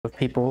with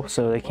people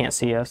so they can't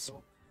see us.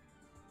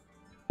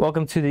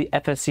 Welcome to the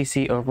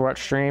FSCC Overwatch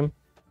stream.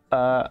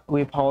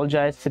 We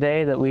apologize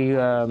today that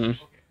we're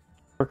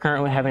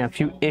currently having a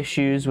few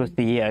issues with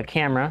the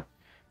camera,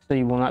 so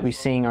you will not be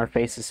seeing our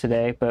faces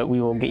today, but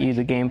we will get you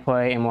the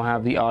gameplay and we'll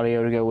have the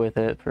audio to go with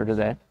it for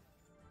today.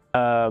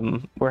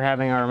 We're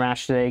having our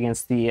match today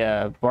against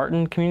the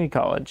Barton Community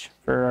College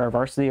for our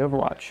varsity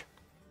Overwatch.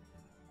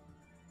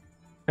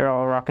 They're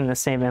all rocking the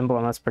same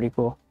emblem. That's pretty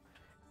cool.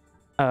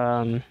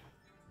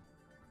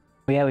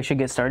 But yeah, we should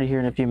get started here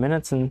in a few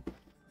minutes and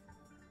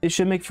it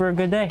should make for a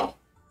good day.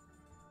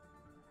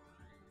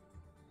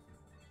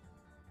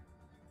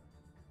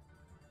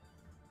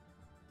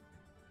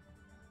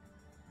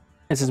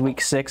 This is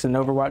week 6 in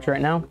Overwatch right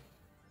now.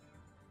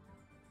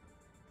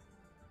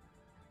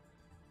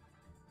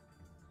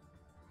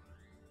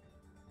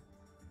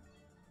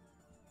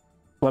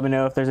 Let me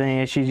know if there's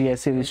any issues you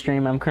guys see the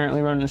stream. I'm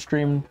currently running the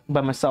stream by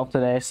myself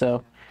today,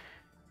 so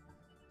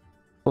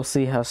we'll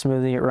see how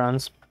smoothly it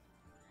runs.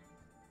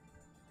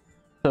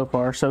 So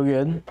far, so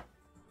good.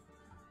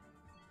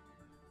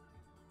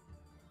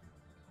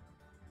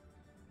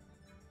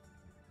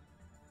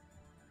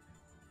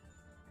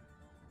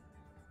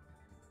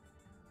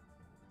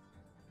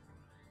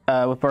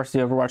 With varsity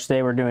Overwatch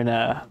today, we're doing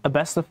a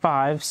best of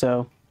 5,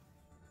 so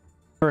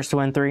first to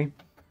win 3.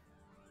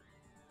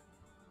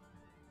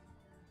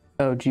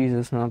 Oh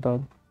Jesus, not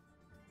dog.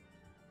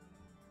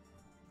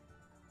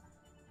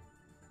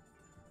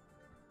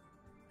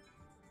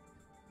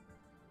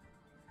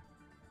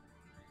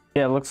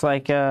 Yeah, it looks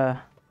like we'll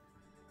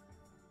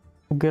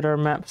get our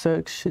map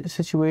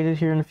situated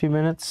here in a few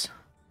minutes.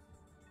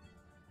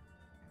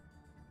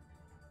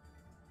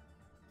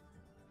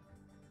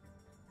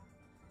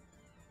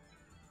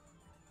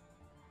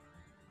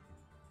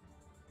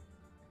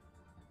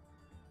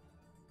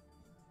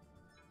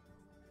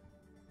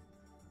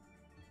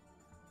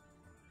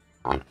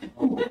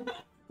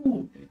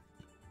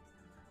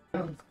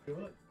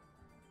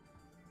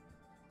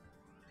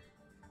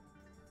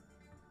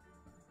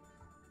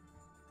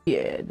 Yeah,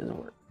 it doesn't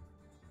work.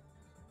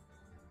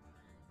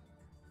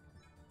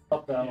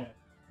 Oh,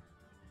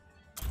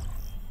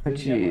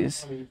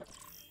 jeez.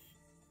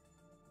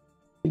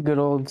 Good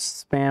old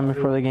spam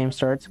before the game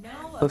starts.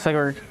 Looks like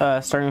we're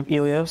starting with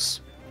Elios.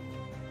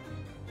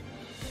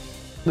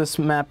 This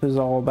map is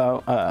all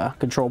about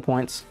control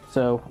points,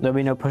 so there'll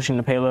be no pushing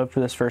the payload for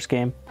this first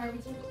game.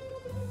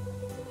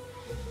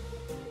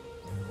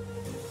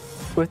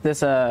 With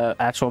this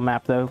actual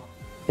map though,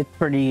 it's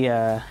pretty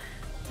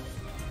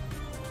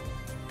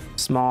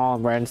small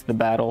right into the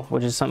battle,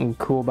 which is something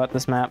cool about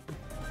this map. You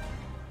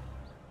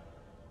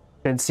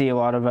can see a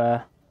lot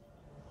of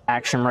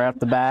action right off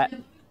the bat.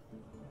 And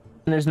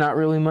there's not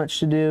really much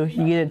to do.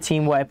 You get a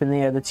team wipe and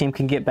the other team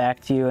can get back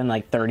to you in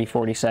like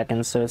 30-40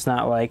 seconds, so it's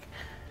not like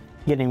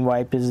getting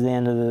wiped is the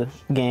end of the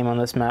game on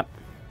this map.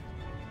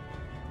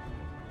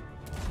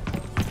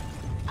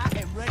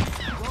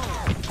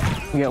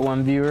 We got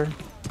one viewer.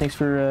 Thanks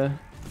for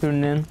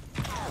tuning in.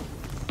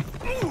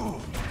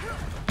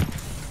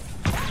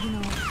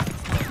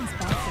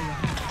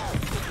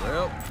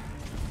 Well,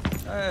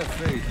 I have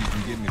faith you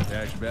can get me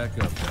patched back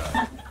up,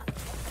 Doc.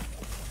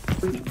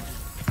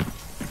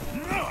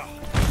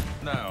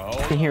 Now,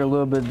 You can hear a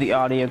little bit of the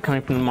audio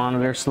coming from the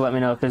monitor, so let me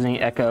know if there's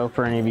any echo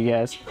for any of you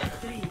guys.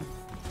 3,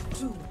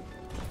 2,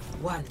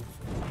 1.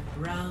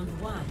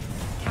 Round 1.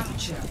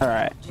 Capture. All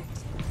right.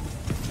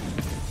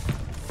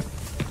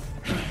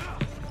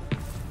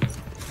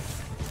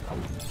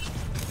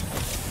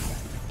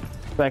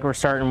 Like we're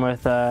starting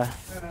with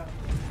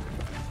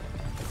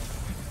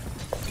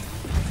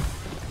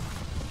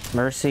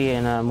Mercy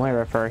and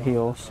Moira for our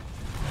heals.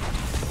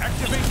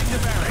 activating the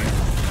barrier.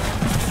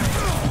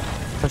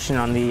 Pushing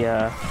on the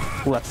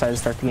left side to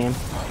start the game.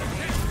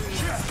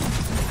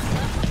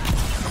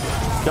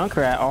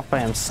 Junkrat off by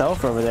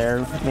himself over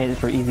there made it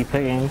for easy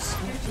pickings.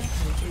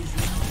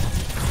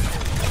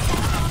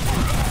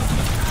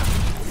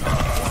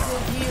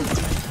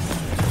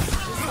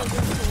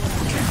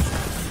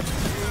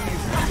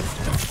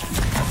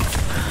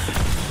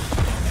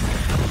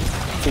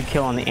 Good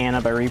kill on the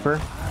Ana by Reaper.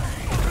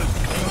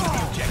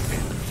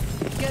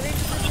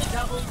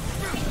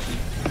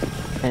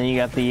 And you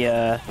got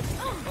the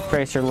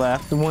Tracer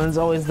left. The one's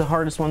always the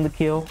hardest one to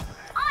kill,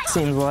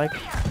 seems like.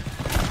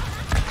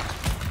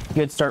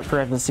 Good start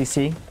for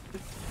FSCC.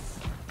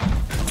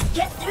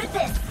 Get through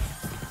this.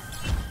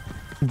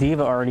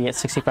 Diva already at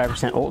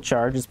 65% ult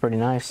charge is pretty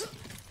nice.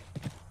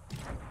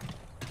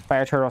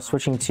 Fire Turtle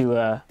switching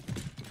to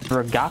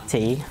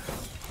Regate.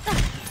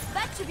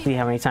 See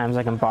how many times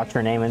I can botch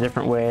her name in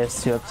different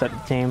ways to upset the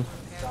team.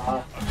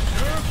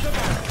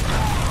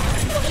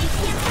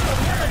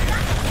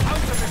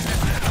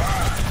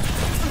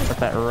 With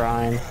that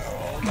Rhine.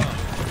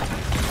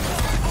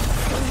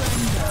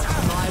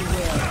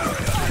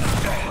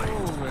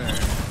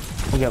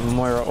 We got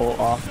Moira ult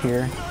off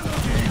here.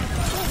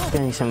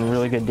 Getting some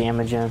really good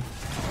damage in.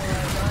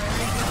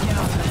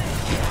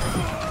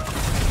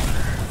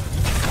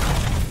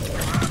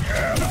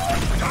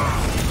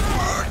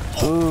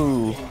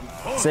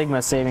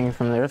 Sigma saving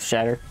from the Earth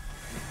Shatter.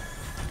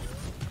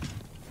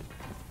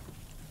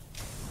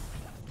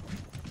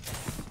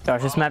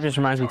 Gosh, this map just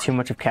reminds me too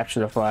much of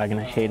Capture the Flag, and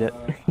I hate it.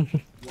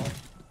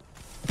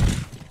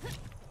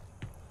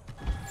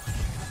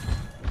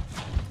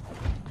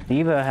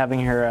 Diva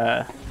having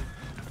her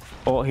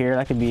ult here,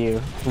 that could be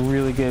a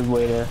really good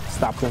way to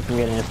stop them from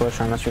getting a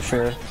push on us for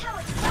sure.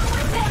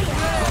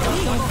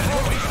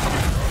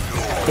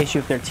 Issue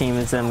if their team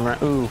is them.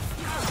 Ooh.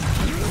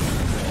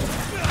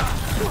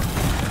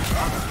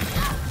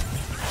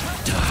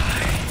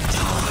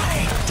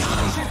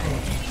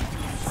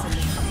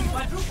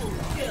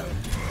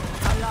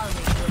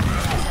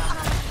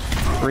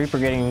 Reaper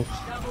getting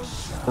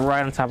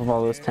right on top of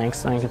all those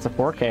tanks. I think it's a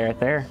 4K right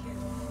there.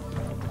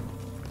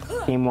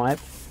 Team wipe.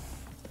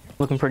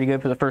 Looking pretty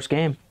good for the first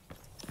game.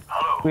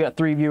 We got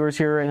 3 viewers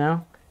here right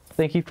now.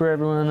 Thank you for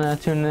everyone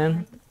tuning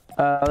in.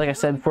 Like I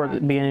said before at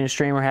the beginning of the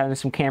stream, we're having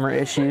some camera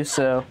issues,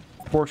 so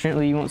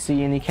fortunately you won't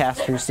see any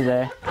casters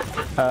today.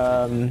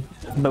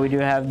 But we do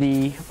have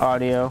the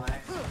audio.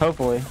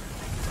 Hopefully.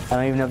 I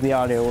don't even know if the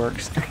audio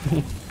works. Get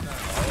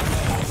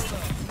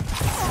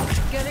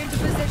into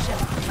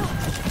position.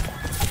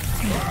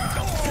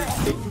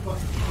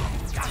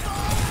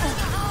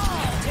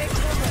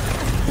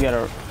 We got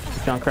a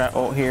Junkrat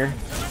ult here.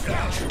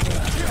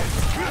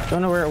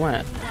 Don't know where it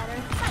went.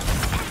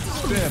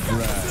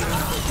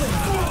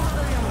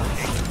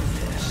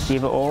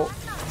 Diva ult.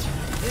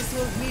 This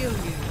will heal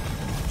you.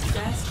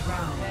 Best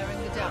round.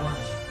 Bearing the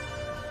damage.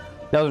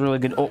 That was a really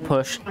good ult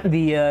push.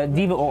 The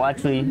Diva ult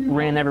actually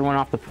ran everyone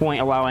off the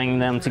point, allowing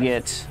them to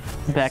get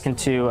back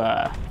into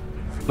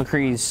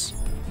McCree's,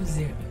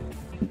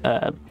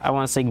 I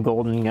want to say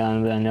golden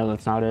gun, but I know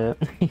that's not it.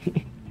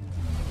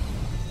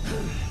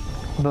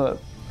 But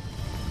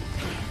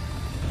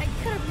I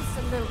could have used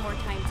a little more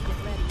time to get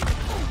ready.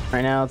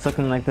 right now it's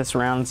looking like this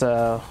round's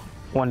 1-0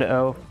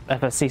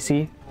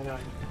 FSCC.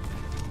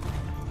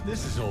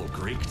 This is all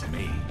Greek to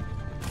me.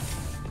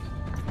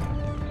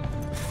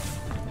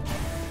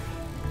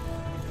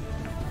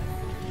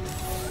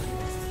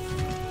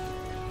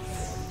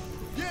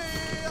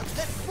 Yeah,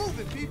 let's move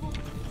it, people.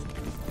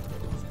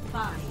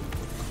 5,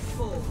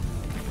 4,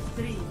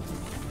 3, 2,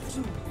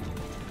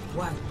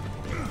 1.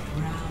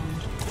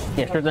 Round.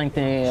 Yeah, sure think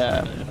they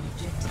From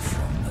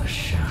the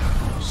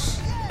shadows.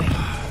 I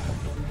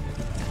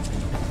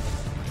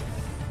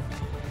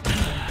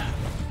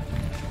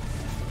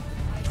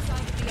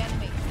sighted the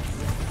enemy.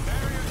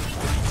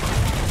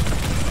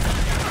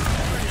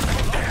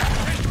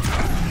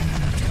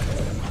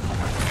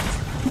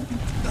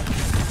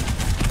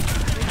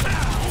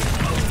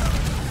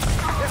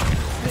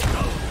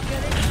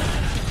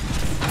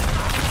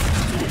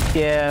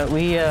 yeah,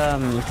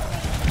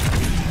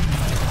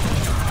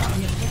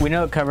 we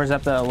know it covers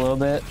up that a little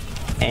bit,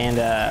 and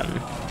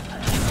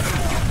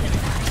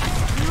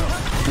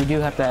we do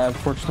have to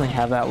unfortunately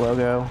have that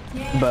logo,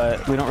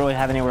 but we don't really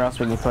have anywhere else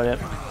we can put it.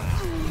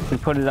 We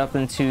put it up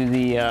into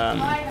the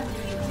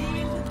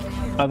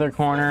other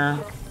corner.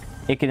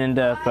 It could end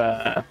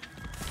up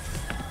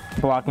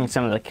blocking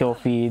some of the kill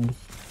feed,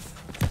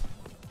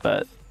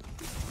 but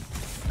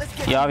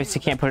you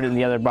obviously can't put it in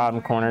the other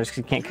bottom corners because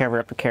you can't cover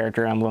up the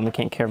character emblem. You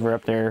can't cover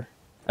up their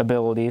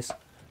abilities.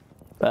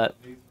 But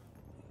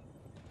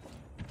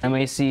I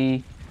may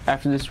see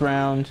after this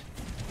round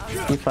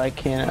if I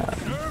can.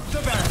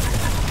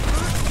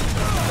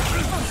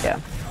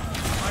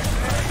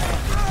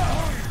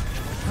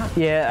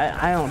 Yeah,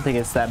 I don't think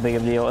it's that big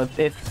of a deal. If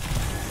it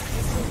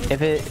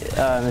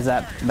is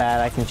that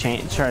bad, I can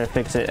try to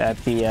fix it at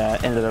the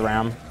end of the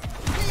round.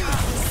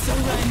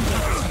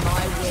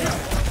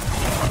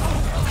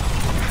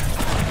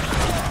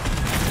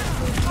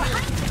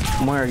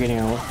 We're getting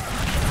a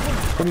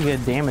pretty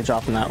good damage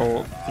off in that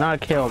ult. Not a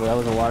kill, but that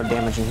was a lot of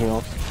damage and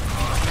heals.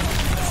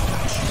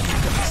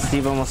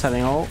 Steve almost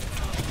having ult.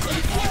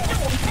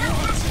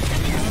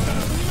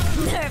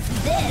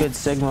 Good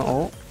Sigma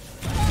ult.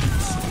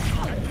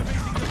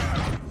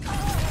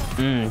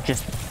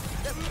 Just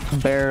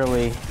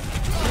barely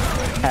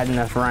had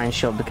enough Ryan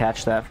shield to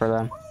catch that for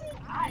them.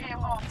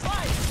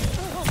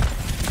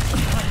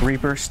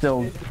 Reaper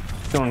still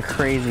going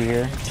crazy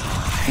here.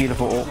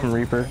 Beautiful ult from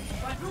Reaper.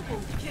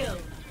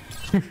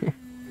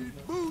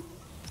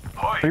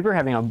 Reaper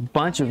having a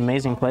bunch of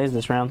amazing plays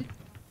this round.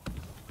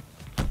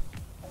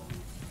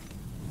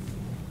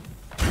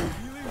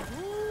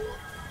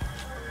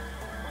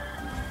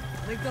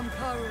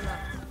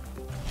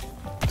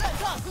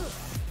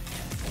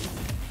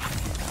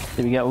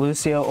 So we got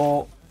Lucio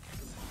ult.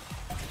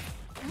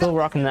 Still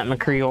rocking that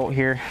McCree ult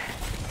here.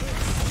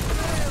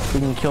 We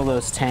can kill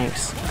those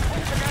tanks.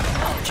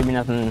 Should be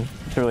nothing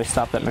to really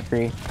stop that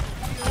McCree.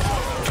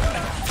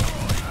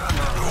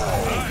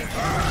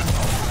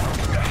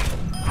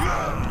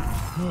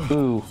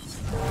 Ooh.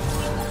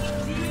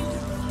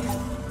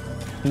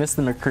 Missed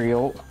the McCree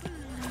ult.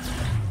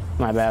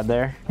 My bad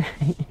there.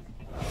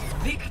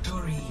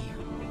 Victory.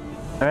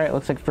 Alright,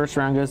 looks like first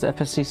round goes to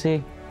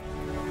FSCC.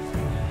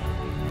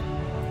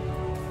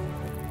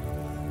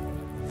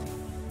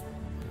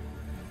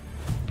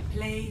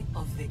 Play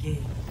of the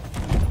game.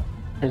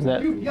 There's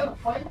that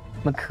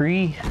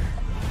McCree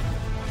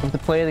with the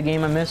play of the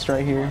game I missed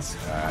right here. Is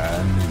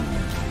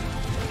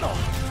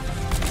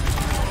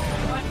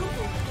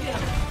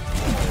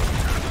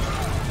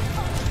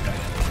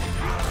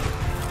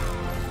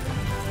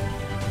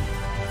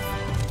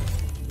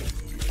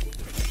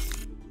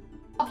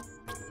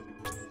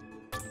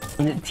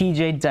it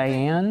TJ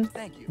Diane?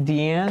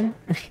 Deanne?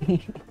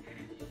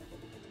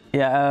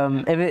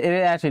 Yeah, if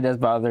it actually does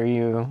bother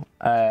you,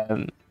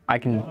 I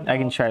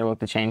can try to look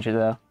to change it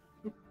though.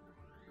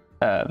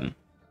 I'm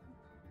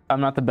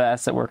not the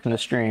best at working the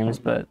streams,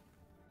 but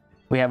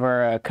we have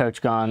our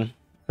coach gone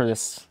for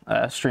this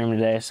stream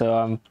today, so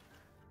I'm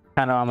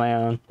kind of on my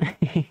own.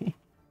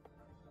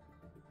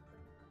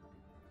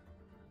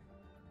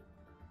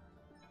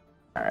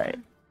 All right,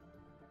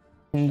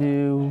 can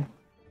do.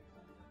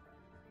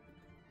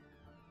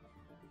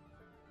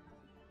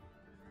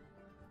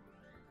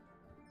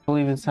 I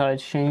believe it's how I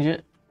change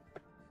it.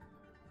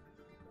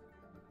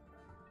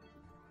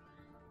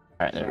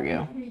 All right, there we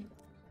go.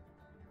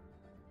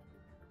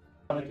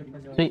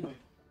 Sweet.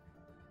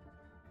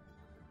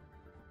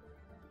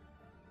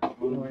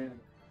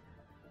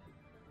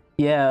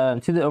 Yeah,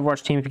 to the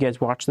Overwatch team, if you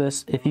guys watch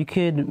this, if you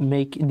could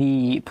make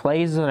the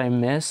plays that I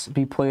miss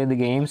be play of the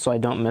game so I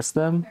don't miss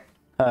them,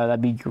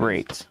 that'd be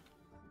great.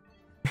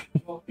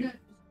 All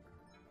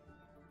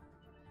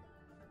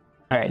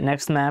right,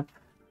 next map.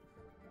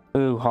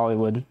 Ooh,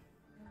 Hollywood.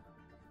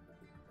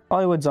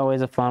 Hollywood's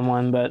always a fun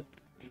one, but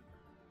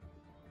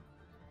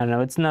I don't know,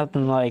 it's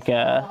nothing like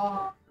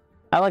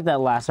I like that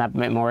last map a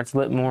bit more. It's a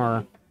bit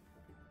more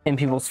in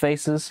people's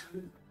faces.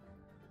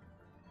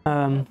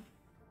 Thanks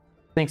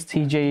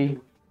TJ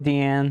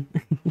Deanne.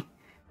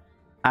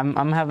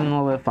 I'm having a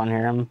little bit of fun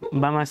here. I'm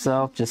by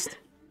myself, just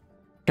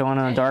going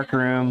in a dark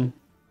room,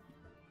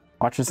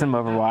 watching some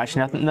Overwatch.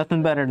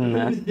 Nothing better than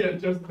this. Yeah,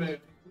 just man.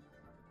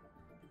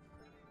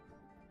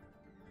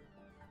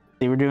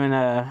 See, we're doing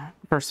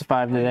first to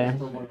 5 today,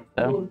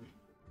 so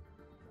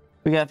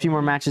we got a few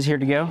more matches here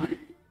to go.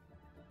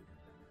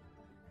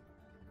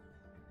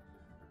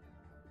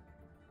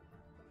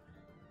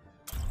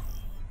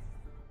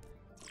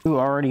 Ooh,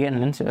 already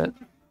getting into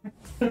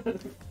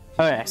it.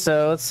 Okay,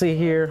 so let's see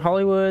here.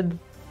 Hollywood,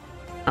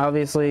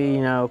 obviously,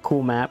 you know,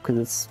 cool map because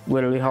it's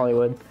literally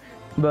Hollywood,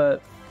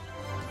 but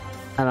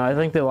I don't know, I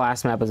think the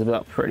last map is a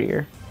bit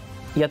prettier.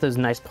 You got those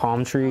nice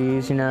palm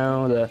trees, you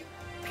know, the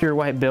pure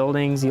white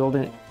buildings, the old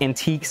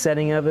antique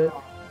setting of it.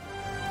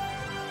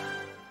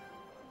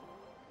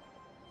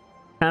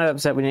 Kind of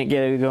upset we didn't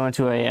get to go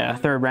into a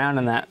third round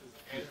in that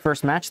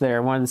first match there. I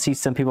wanted to see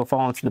some people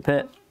fall into the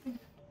pit.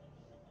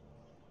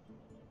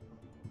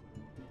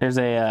 There's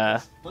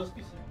a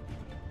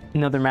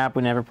another map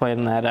we never played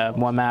in that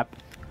one map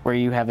where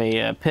you have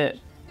a pit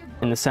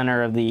in the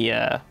center of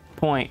the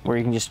point where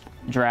you can just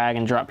drag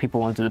and drop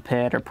people into the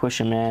pit or push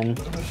them in.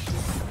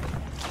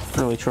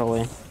 Really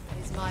trolly.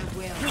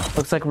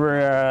 Looks like we're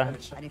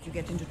And if you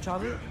get into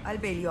trouble, I'll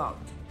bail you out.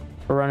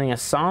 we're running a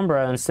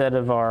Sombra instead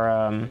of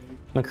our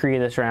McCree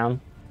this round.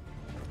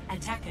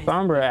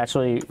 Sombra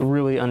actually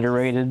really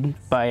underrated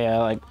by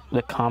like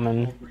the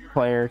common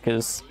player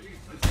because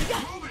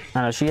I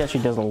don't know, she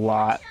actually does a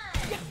lot.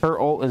 Her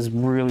ult is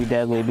really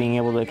deadly, being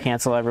able to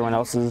cancel everyone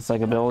else's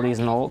like abilities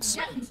and ults.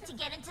 To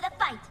get into the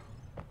fight.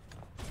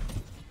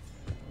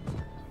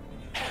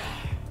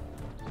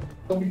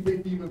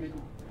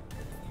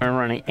 I'm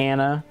running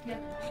Anna.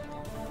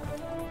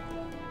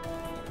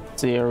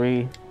 Let's see, are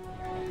we?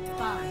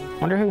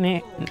 Wonder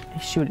who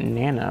shooting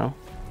Nano.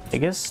 I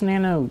guess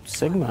Nano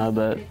Sigma,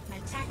 but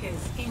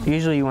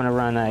usually you want to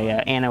run a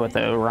Anna with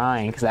the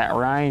Orion because that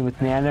Orion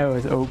with Nano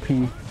is OP.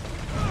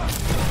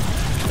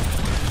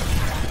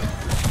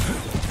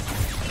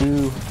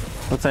 Ooh,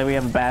 looks like we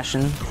have a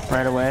Bastion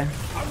right away.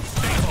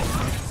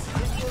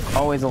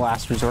 Always a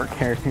last resort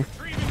character.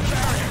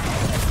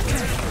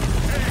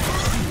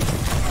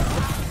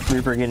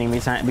 Reaper getting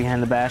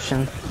behind the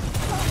Bastion.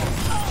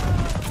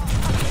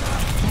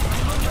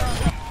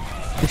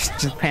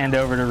 Just panned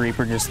over to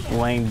Reaper, just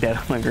laying dead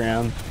on the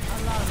ground.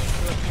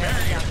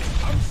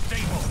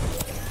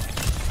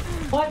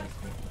 What?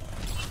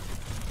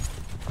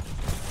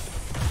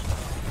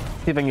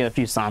 See if I can get a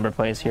few Sombra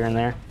plays here and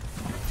there.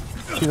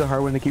 She's a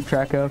hard one to keep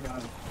track of.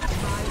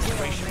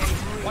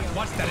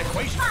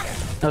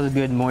 That was a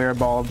good Moira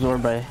ball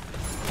absorbed by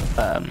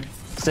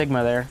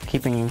Sigma there,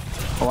 keeping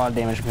a lot of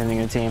damage from hitting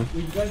the team.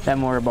 That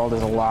Moira ball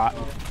does a lot.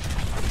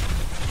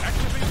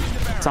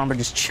 Sombra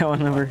just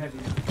chilling over.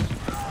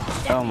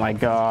 Oh my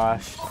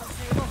gosh.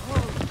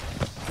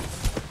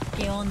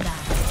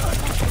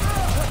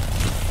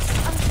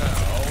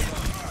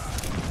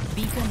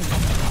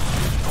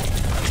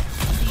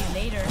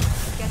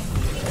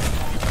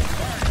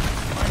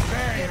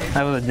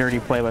 That was a dirty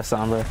play by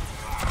Sombra.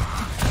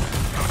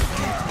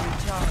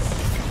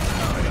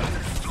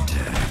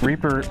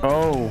 Reaper,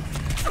 oh.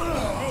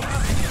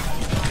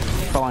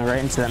 Falling right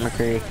into that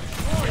McCree.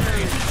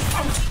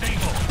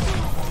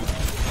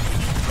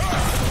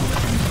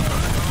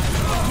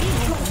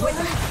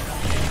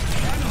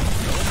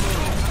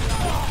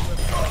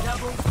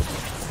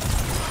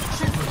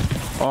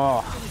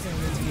 Oh,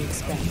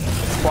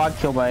 quad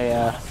kill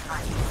by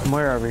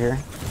Moira over here.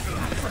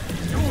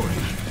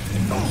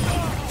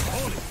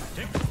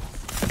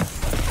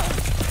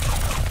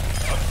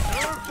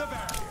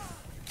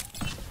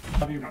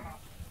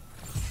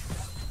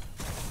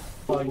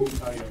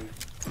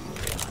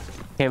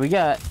 Okay, we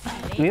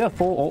have a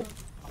full ult.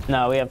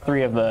 No, we have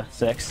 3 of the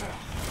 6.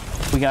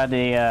 We got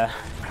a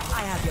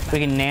we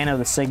can nano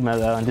the Sigma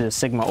though and do the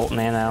Sigma ult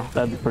nano.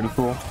 That'd be pretty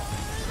cool.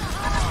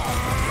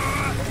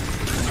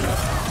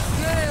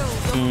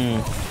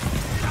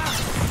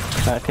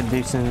 Could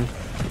do some.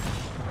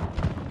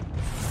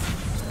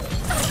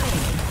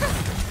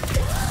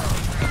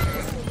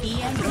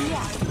 EMP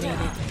activated.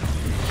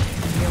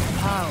 Your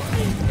power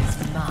is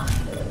mine.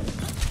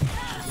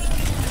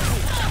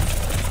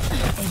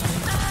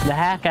 The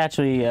hack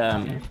actually.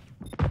 All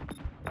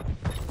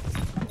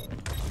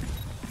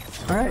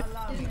right.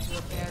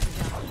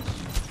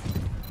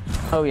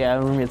 Oh yeah,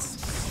 the room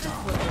gets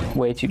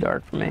way too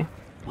dark for me.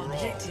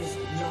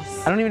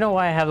 I don't even know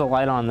why I have the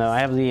light on though. I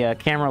have the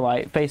camera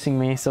light facing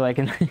me so I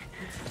can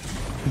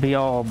be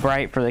all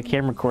bright for the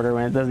camera recorder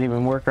when it doesn't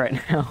even work right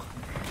now.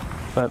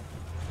 But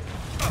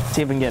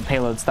see if we can get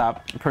payload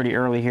stopped pretty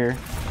early here.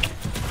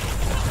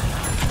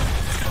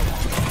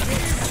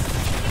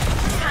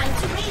 Time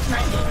to read my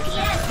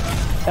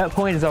DPS. That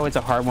point is always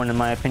a hard one in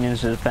my opinion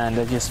to defend.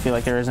 I just feel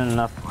like there isn't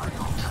enough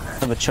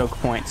of a choke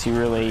point to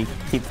really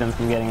keep them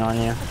from getting on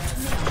you.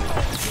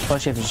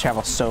 Plus you have to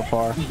travel so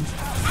far.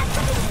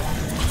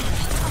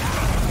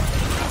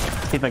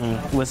 See if I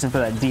can listen for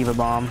that diva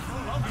bomb.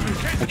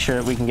 Make sure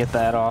that we can get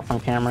that off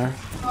on camera.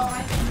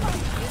 I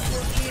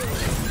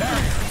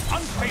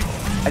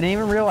didn't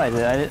even realize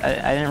it.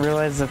 I didn't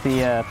realize that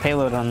the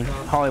payload on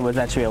Hollywood's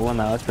actually a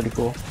limo. That's pretty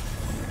cool.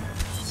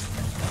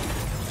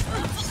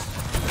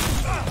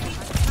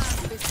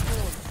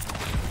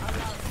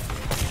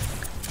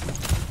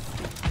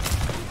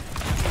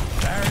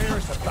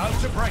 Barrier's about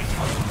to break.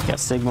 Got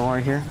Sigma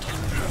right here.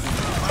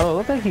 Oh, it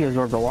looked like he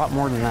absorbed a lot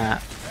more than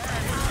that.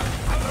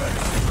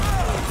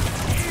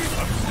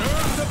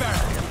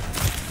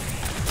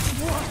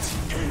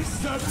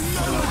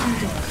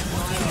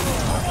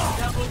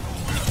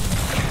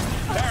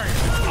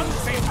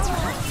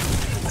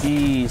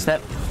 Jeez,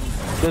 that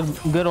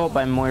good ult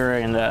by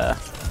Moira and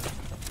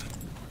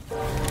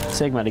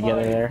Sigma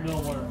together there.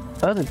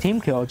 That was a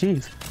team kill,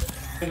 jeez.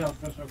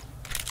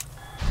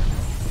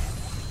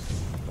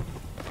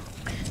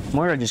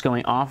 Moira just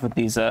going off with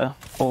these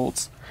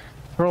ults.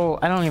 Bro,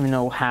 I don't even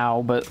know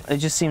how, but it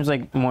just seems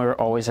like Moira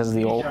always has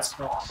the ults.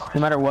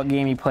 No matter what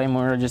game you play,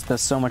 Moira just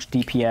does so much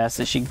DPS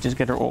that she can just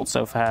get her ult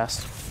so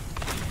fast.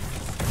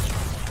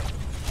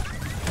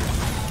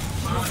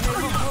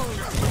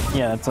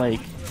 Yeah, it's like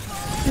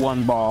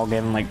one ball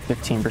getting like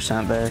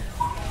 15% there.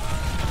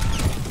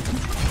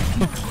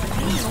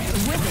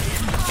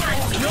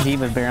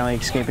 Diva barely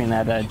escaping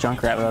that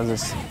Junkrat. That was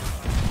this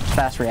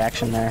fast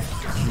reaction there.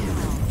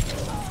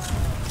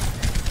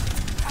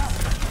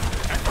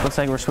 Looks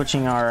like we're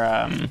switching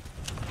our,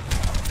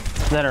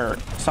 is that our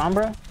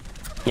Sombra?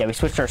 Yeah, we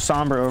switched our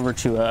Sombra over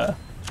to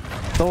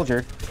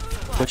Soldier,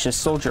 which is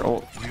Soldier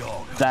ult.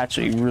 It's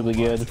actually really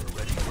good.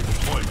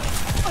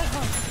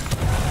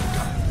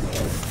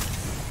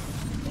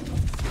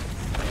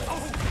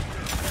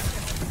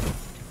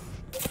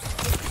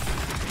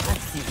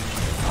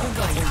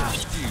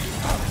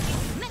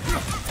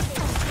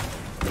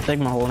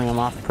 Sigma holding him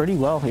off pretty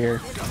well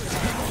here.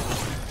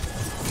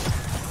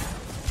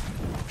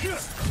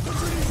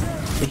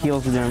 The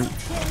heals are doing.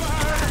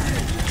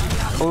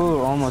 Ooh,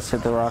 almost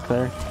hit the rock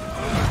there.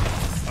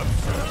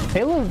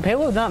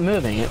 Payload's not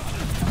moving.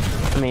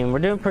 I mean, we're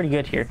doing pretty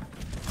good here.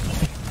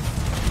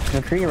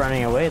 McCree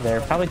running away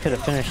there. Probably could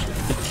have finished.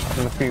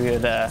 McCree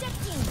would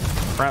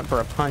run for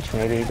a punch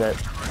maybe, but.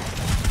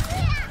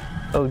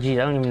 Oh geez,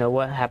 I don't even know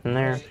what happened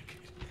there.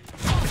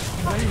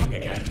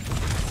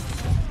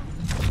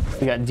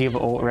 We got Diva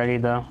ult ready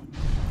though.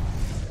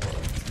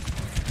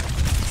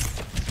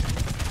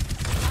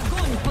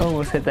 Oh,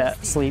 let's hit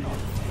that sleep.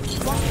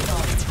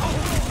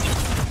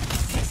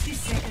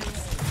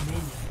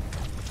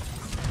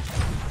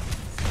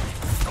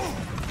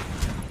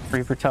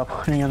 Reaper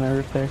teleporting on the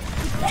roof there.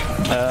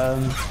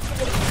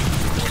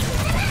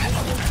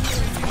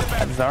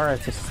 That Zara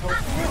just.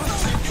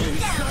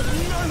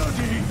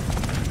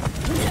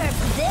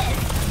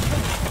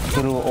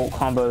 Good little ult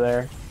combo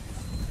there.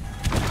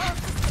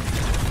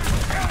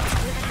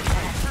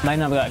 Might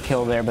not have got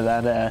killed there, but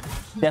that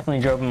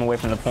definitely drove them away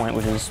from the point,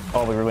 which is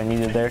all we really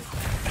needed there.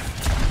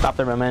 Stop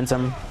their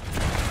momentum.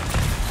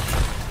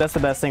 That's the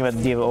best thing about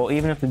the Diva ult.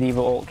 Even if the Diva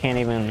ult can't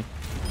even...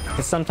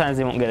 Because sometimes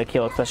they won't get a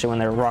kill, especially when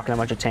they're rocking a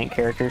bunch of tank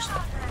characters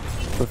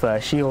with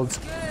shields.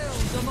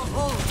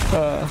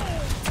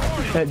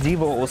 That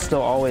Diva ult will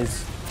still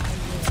always,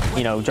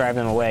 you know, drive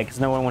them away, because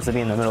no one wants to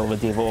be in the middle of a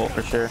Diva ult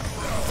for sure.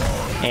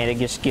 And it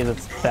just gives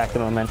us back the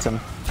momentum.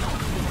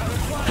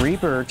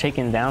 Reaper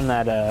taking down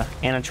that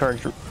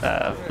anti-charge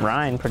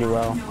Rhine pretty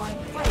well.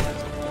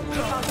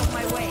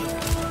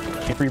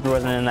 If Reaper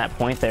wasn't in that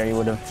point there, he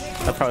would have.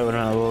 That probably would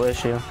have been a little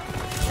issue.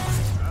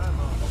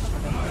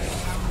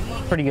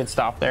 pretty good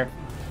stop there.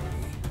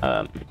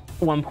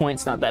 1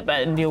 point's not that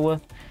bad to deal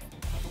with.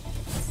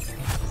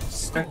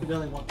 0 to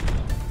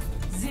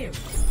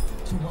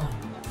 1.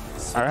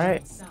 All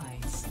right.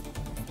 Sides.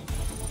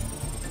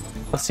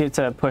 Let's see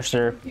what push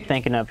they're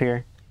thinking up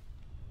here.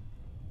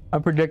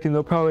 I'm predicting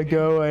they'll probably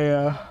go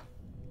a.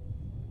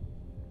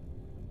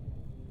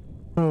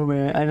 Oh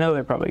man, I know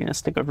they're probably gonna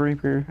stick with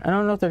Reaper. I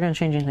don't know if they're gonna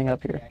change anything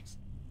up here.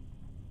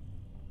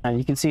 And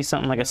you can see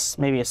something like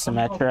maybe a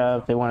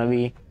Symmetra if they want to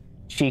be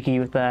cheeky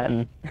with that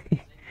and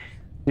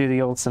do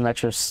the old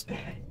Symmetra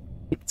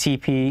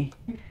TP.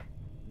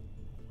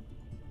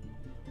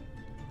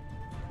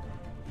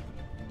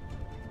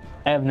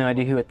 I have no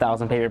idea who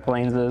 1,000 Paper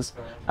Planes is.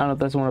 I don't know if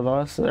that's one of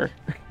us or.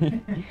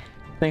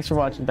 Thanks for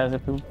watching 1,000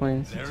 Paper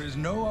Planes. There is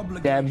no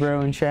obligation Dad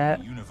bro in chat.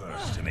 in the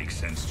universe to make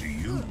sense to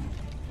you.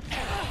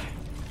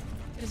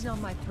 It is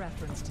not my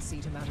preference to see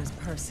to matters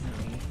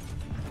personally,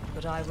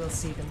 but I will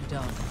see them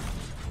done.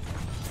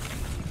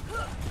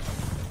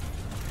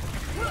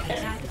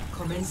 Attack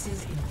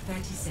commences in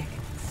 30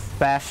 seconds.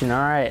 Bastion,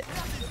 all right.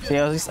 See,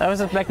 I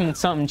was expecting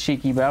something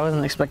cheeky, but I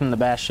wasn't expecting the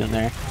Bastion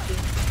there.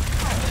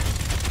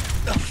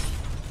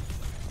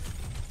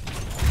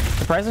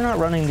 Surprised they're not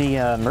running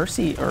the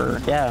Mercy, or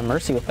yeah,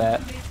 Mercy with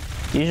that.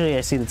 Usually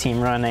I see the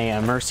team run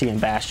a Mercy and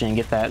Bastion and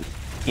get that,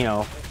 you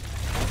know,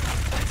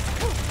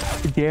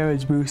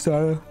 damage boost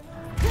on it.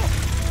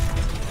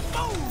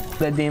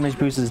 That damage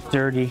boost is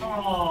dirty. 3,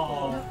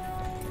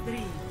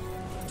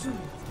 2,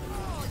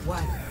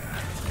 1.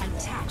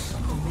 Attack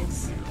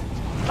commencing.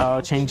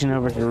 Oh, changing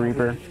over to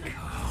Reaper.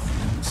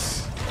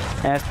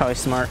 Yeah, that's probably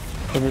smart.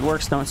 If it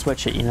works, don't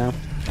switch it, you know.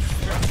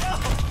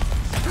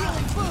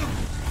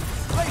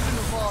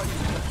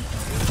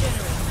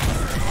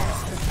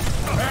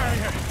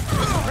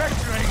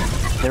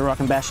 They're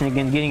rocking Bastion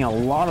again, getting a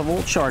lot of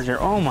ult charge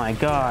there. Oh my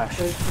gosh.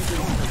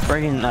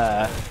 Breaking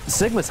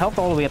Sigma's health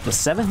all the way up to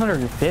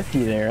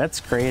 750 there. That's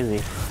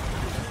crazy.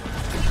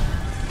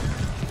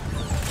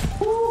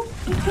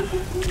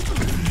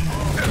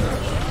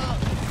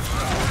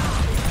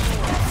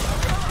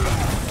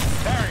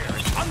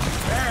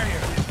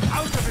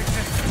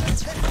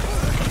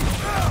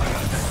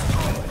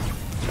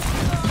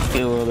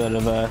 Get a little bit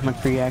of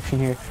McCree action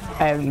here.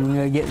 I haven't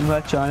been getting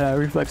much on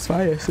Reflex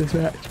Fire this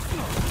match.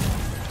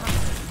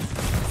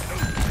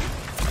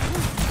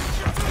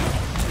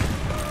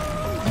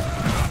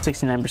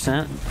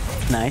 %,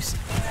 nice.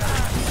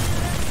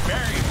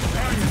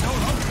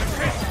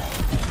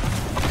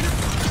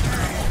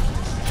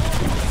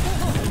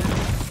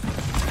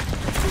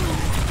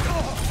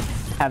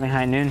 Having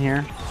high noon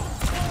here.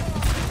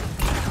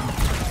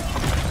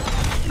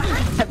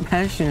 That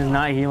Bastion is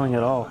not healing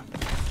at all.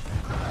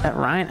 That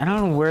Ryan, I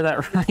don't know where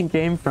that Ryan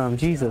came from.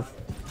 Jesus.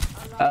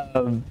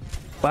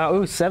 Wow,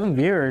 ooh, 7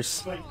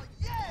 viewers.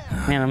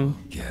 Man,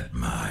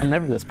 I'm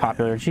never this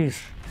popular. Jeez.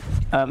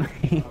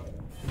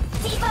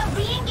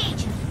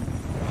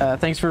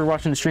 Thanks for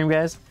watching the stream,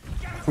 guys.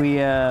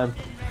 We are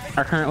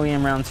currently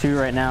in round 2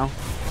 right now.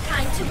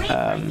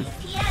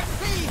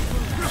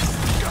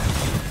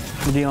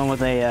 We're dealing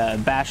with a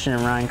Bastion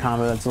and Ryan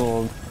combo that's a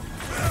little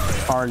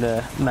hard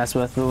to mess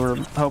with, but we're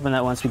hoping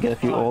that once we get a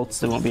few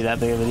ults, it won't be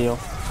that big of a deal.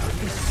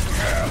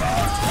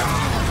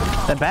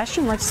 That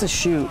Bastion likes to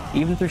shoot,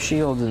 even through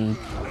shields, and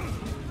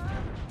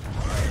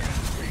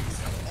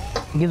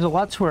gives a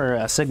lot to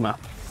our Sigma.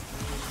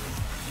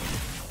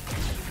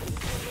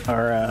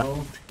 Our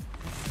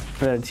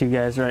the 2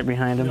 guys right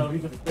behind him.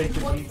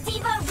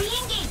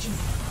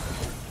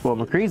 Well,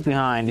 McCree's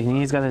behind, and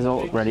he's got his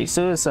ult ready.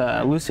 So is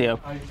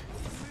Lucio. I'm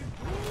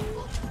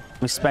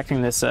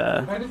expecting this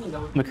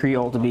McCree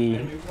ult to be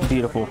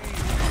beautiful.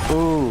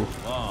 Ooh.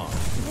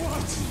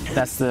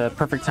 That's the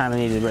perfect time I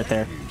needed right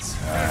there.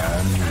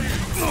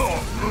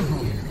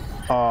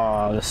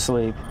 Oh, the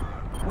sleep.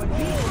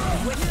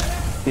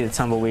 See the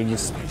tumbleweed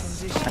just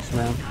catch him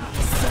down.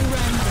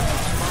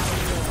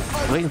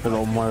 Waiting for the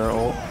old more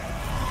ult.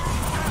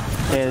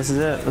 Yeah, this is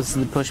it. This is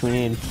the push we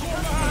need.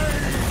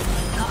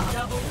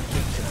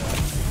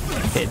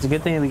 Okay, it's a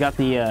good thing that we got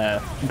the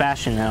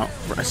Bastion out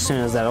as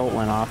soon as that ult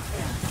went off.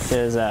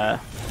 Because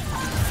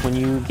when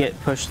you get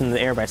pushed into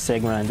the air by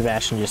Sigma and the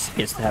Bastion just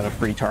gets to have a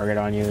free target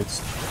on you, it's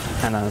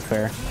kind of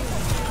unfair.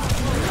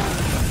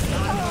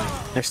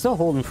 They're still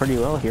holding pretty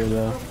well here,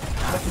 though.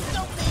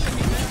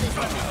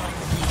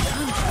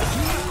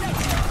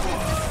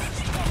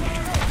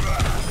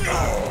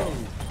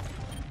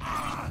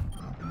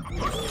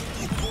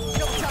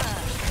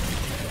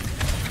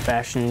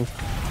 Bastion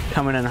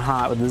coming in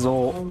hot with his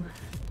ult.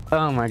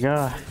 Oh my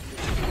god.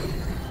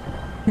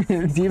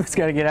 D.Va's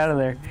gotta get out of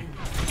there.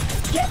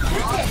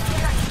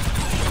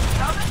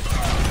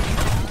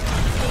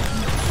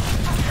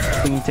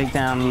 We can take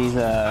down these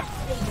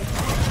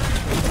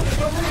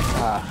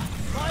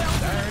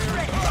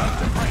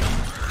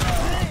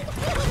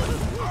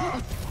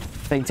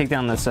they can take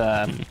down this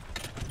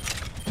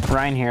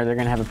Ryan here. They're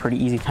gonna have a pretty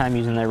easy time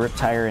using their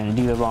Riptire and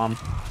D.Va Bomb.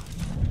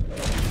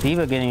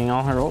 D.Va getting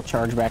all her ult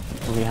charge back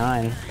from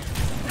behind.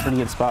 Pretty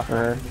good spot for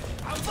her.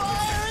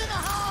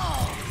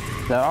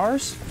 Is that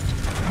ours?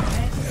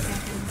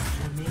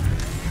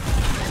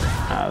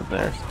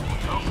 there.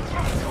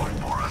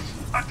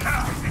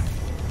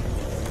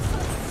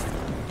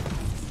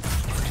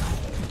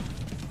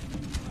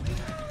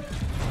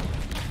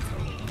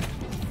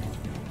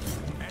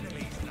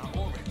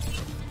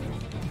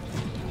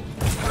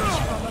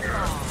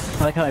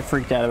 I like how I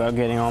freaked out about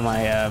getting all my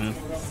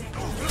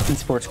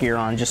esports gear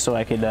on just so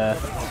I could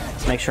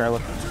make sure I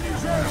look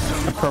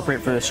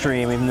appropriate for the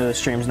stream, even though the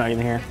stream's not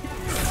even here.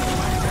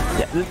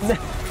 Yeah,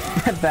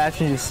 that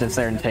Bastion just sits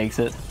there and takes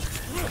it.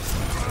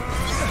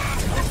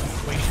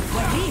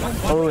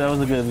 Oh, that was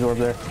a good absorb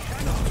there.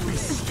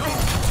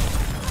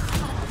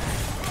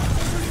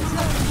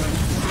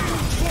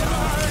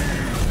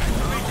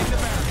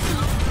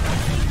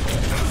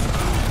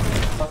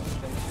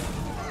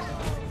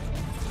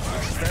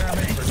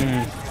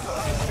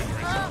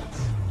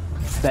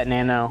 That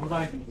nano.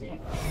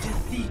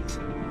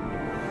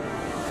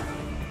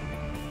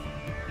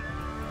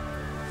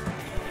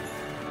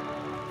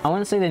 I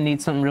want to say they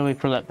need something really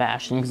for that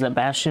Bastion, because that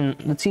Bastion,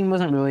 the team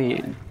wasn't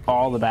really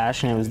all the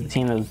Bastion, it was the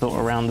team that was built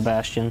around the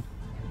Bastion.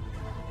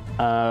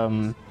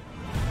 And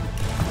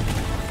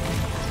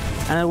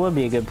it would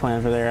be a good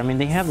plan for there. I mean,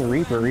 they have the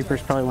Reaper.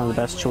 Reaper's probably one of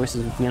the best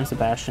choices against the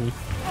Bastion.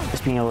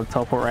 Just being able to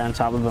teleport right on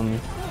top of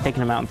them, taking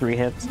them out in 3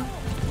 hits.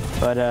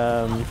 But,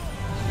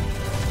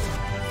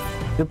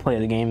 good play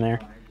of the game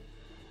there.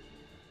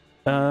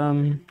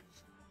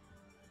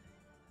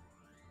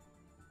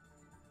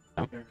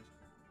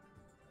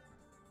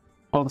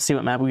 Well, let's see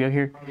what map we go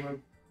here.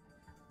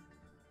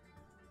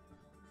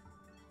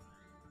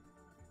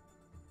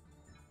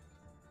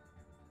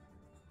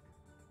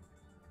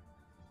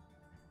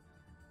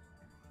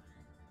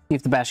 See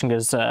if the Bastion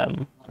goes,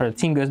 or the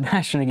team goes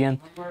Bastion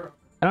again.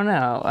 I don't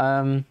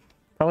know.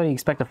 Probably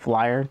expect a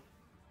flyer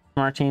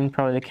from our team,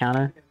 probably the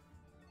counter.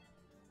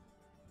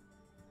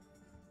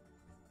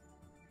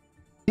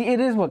 It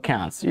is what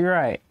counts. You're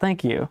right.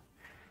 Thank you.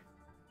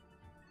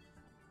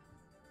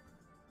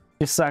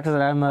 Just sucks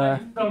that I'm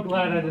so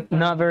glad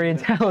not very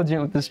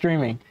intelligent with the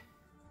streaming.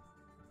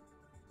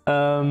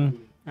 All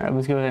right,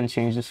 let's go ahead and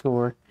change the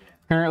score.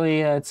 Currently,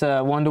 it's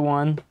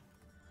 1-1.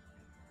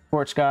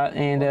 Fort Scott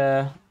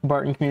and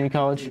Barton Community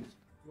College.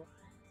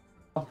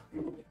 Oh,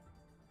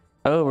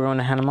 we're going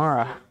to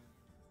Hanamara.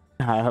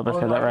 I hope I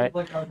said that right.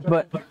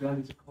 But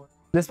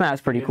this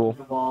map's pretty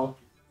cool.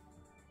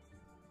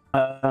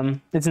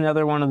 It's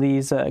another one of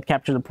these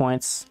capture the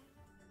points,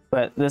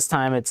 but this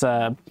time it's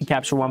you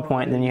capture 1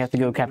 point and then you have to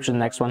go capture the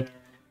next one.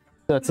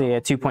 So it's a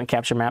 2-point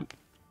capture map.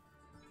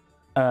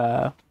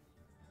 Got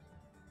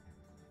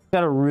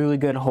a really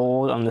good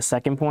hold on the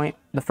second point.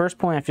 The first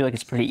point I feel like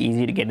it's pretty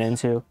easy to get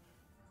into,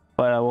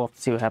 but we'll have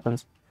to see what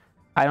happens.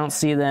 I don't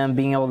see them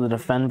being able to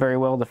defend very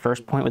well the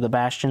first point with the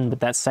Bastion, but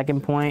that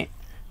second point,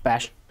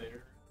 Bastion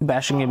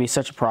gonna be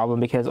such a problem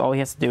because all he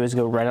has to do is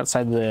go right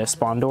outside the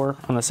spawn door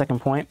on the second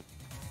point.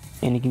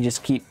 And you can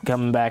just keep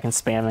coming back and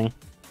spamming.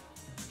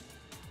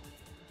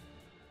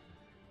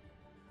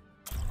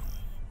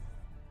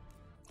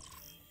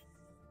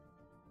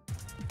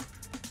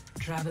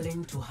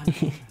 Traveling to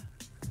Hunter.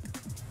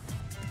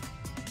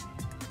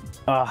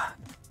 Ah,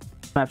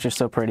 maps are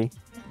so pretty.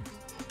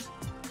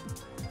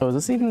 Oh, is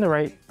this even the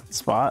right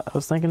spot I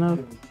was thinking of?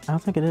 I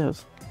don't think it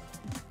is.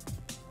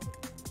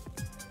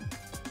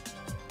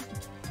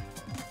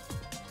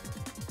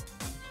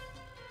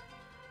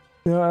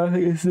 No, I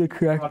think it's the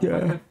correct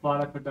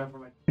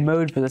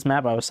mode for this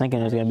map I was thinking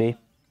it was going to be.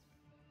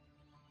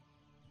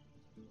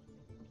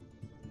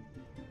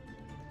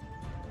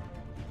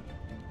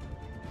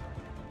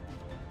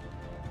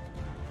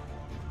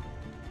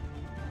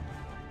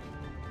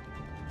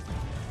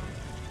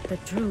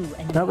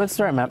 No, that's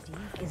the right map.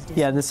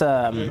 Yeah, this, we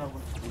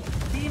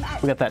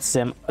got that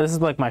sim. This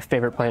is like my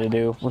favorite play to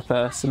do with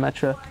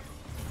Symmetra.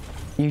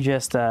 You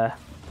just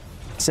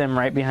sim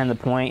right behind the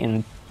point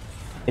and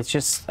it's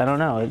just, I don't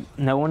know,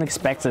 no one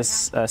expects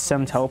a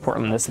sim teleport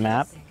on this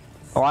map.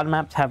 A lot of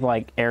maps have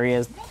like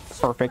areas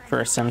perfect for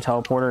a sim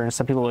teleporter and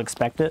some people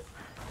expect it.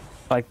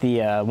 Like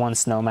the one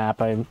snow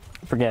map, I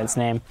forget its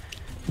name.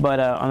 But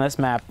on this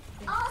map,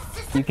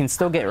 you can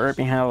still get right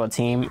behind all the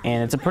team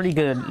and it's a pretty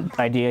good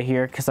idea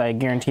here because I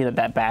guarantee that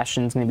that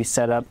Bastion is going to be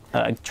set up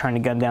trying to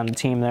gun down the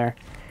team there.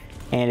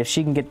 And if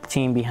she can get the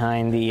team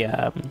behind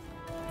the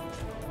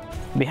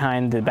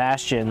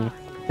Bastion,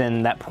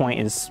 then that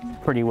point is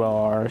pretty well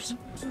ours.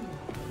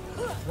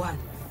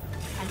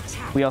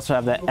 We also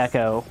have that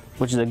Echo,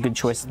 which is a good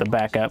choice at the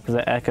backup, because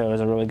that Echo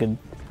is a really good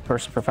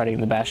person for fighting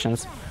the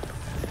Bastions.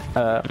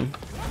 Alright.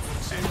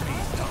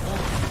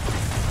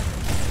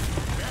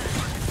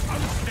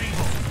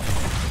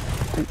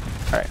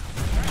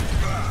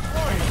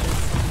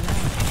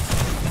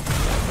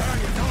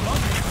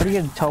 Pretty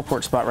good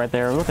teleport spot right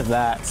there. Look at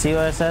that. See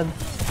what I said?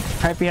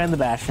 Right behind the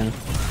Bastion.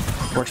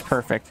 Works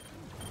perfect.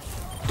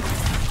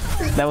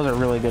 That was a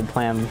really good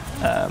plan.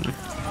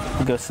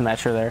 Ghost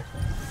Symmetra there.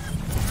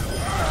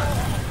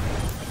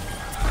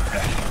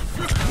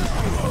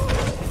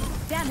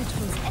 Damage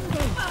boost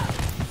engaged.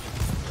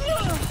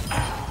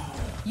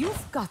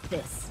 You've got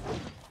this.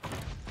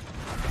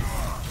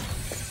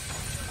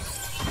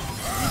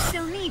 We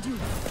still need you.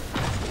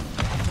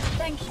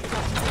 Thank you.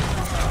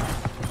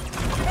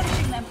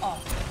 Finishing them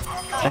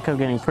off. Echo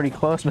getting pretty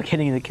close, but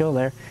getting the kill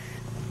there.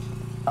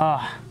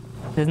 Ah,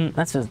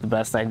 that's just the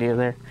best idea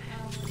there.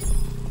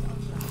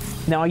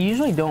 Now, I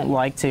usually don't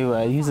like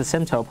to use the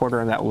sim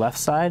teleporter on that left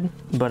side,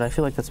 but I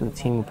feel like that's what the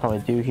team will probably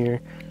do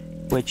here.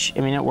 Which, I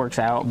mean, it works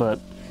out, but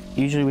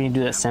usually when you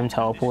do that sim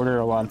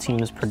teleporter, a lot of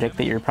teams predict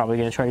that you're probably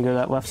going to try to go to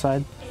that left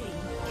side.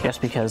 Just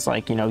because,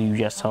 like, you know, you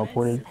just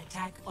teleported.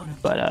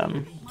 But, I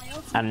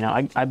don't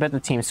know. I bet the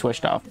team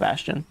switched off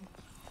Bastion.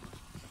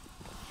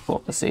 We'll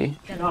have to see.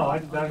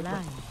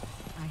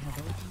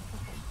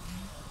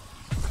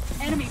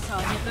 Enemy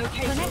target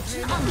located.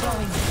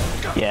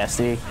 Yeah,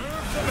 see?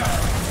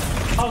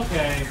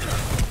 Okay.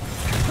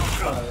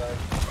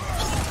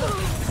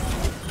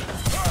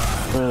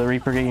 For the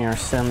Reaper getting our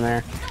sim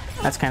there.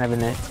 That's kind of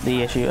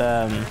the issue.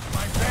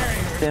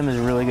 Sim is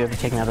really good for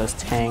taking out those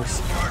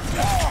tanks.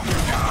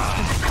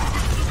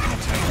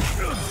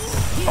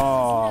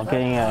 Oh,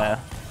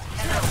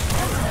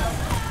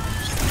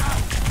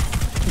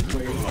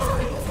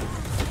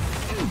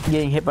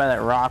 getting hit by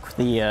that rock with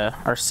the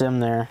our sim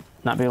there,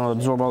 not being able to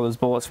absorb all those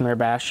bullets from their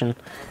Bastion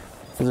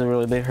is a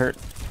really big hurt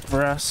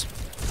for us.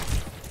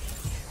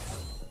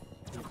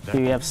 So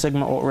we have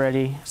Sigma ult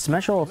ready.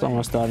 Symmetra ult's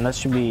almost done. That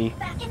should be.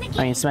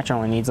 I mean, Symmetra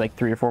only needs like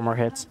 3 or 4 more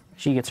hits.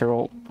 She gets her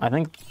ult. I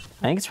think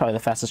it's probably the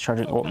fastest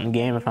charging ult in the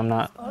game, if I'm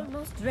not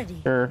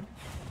sure.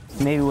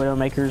 Maybe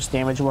Widowmaker's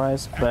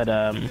damage-wise, but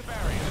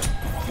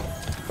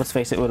let's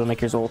face it,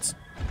 Widowmaker's ult's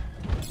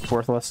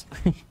worthless.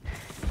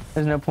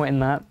 There's no point in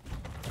that.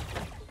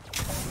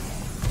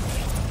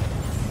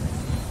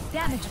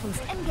 Damage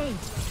boost engaged.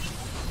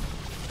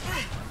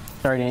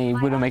 Sorry to any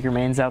Widowmaker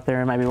mains out there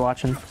who might be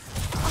watching,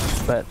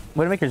 but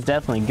Widowmaker's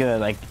definitely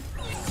good. Like,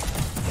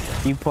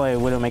 you play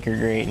Widowmaker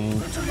great and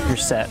you're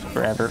set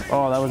forever.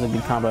 Oh, that was a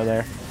good combo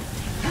there.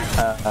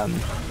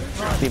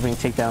 See if we can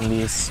take down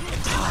these.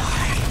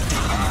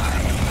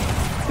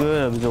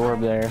 Good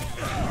absorb there.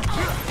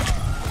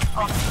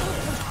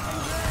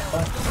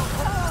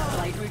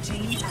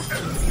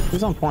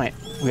 Who's on point?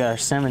 We got our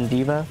Sim and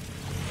Diva.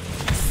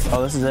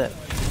 Oh, this is it.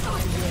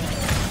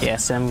 Yeah,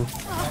 Sim.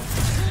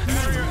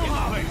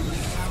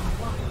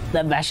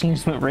 That Bastion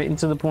just went right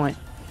into the point.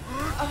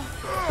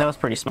 That was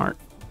pretty smart.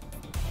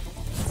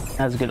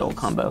 That was a good old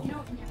combo.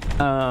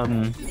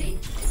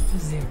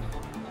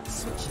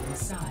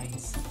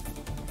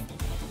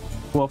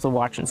 We'll have to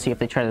watch and see if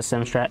they try the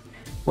Sim strat.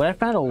 What I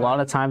found a lot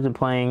of times in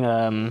playing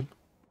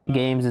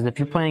games is if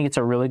you're playing against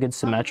a really good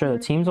Symmetra,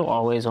 the teams will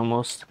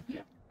almost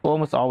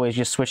always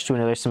just switch to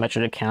another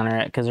Symmetra to counter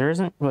it, because there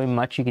isn't really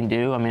much you can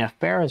do. I mean, a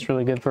Pharah is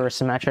really good for a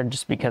Symmetra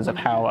just because of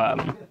how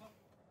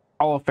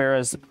all of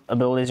Pharah's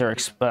abilities are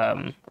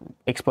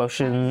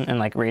explosion and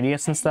like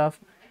radius and stuff,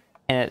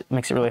 and it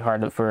makes it really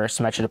hard for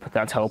Symmetra to put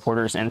down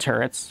teleporters and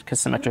turrets, because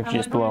Symmetra can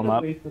just blow them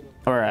up,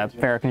 or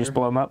Pharah can just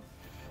blow them up.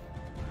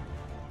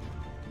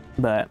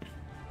 But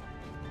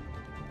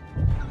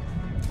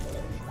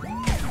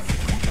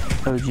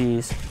oh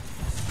geez.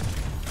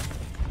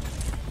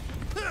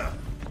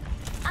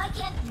 I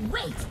can't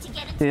wait to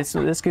get it.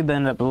 This could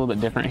end up a little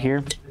bit different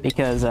here,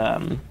 because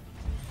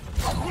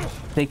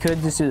they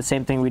could just do the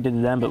same thing we did to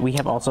them, but we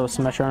have also a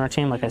Symmetra on our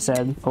team. Like I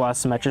said, a lot of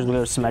Symmetras will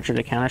go to Symmetra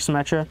to counter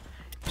Symmetra.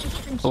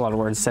 A lot of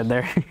words said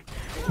there.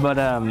 But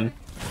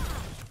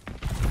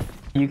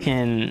you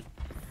can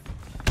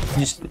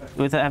just,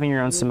 with having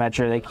your own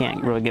Symmetra, they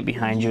can't really get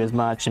behind you as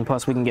much, and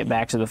plus we can get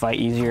back to the fight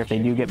easier if they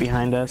do get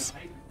behind us.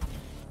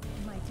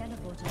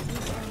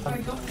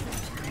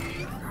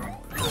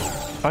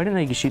 Oh, I didn't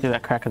know you could shoot through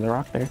that crack of the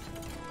rock there.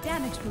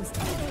 Damage boost.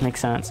 Makes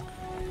sense.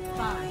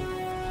 5,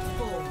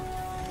 4,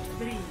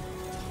 3,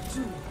 2,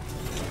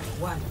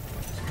 1.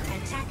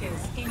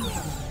 Attackers incoming.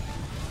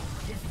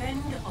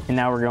 Defend. And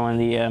now we're going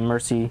the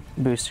Mercy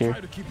boost here.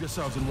 Try to keep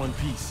yourselves in one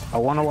piece. I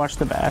want to watch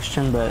the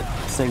Bastion, but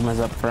Sigma's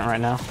up front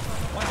right now.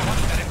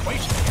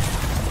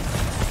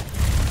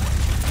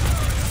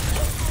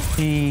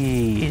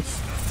 Jeez.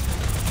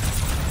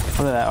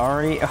 Look at that,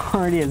 already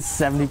at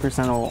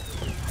 70% ult.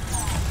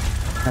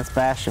 That's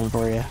Bastion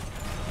for you.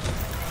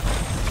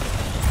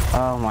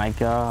 Oh my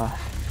god.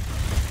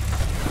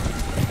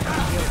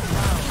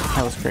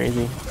 That was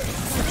crazy.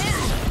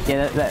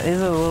 Yeah, that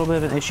is a little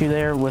bit of an issue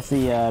there with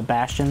the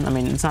Bastion. I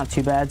mean, it's not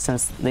too bad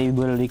since they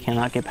literally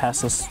cannot get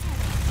past this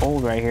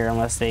hold right here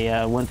unless they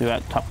went through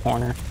that top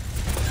corner.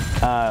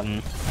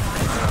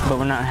 But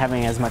we're not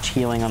having as much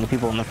healing on the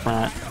people in the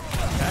front.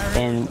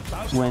 And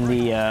when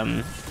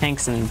the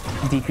tanks and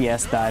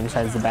DPS die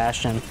besides the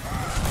Bastion,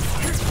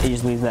 they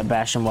just leave that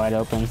Bastion wide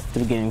open to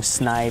getting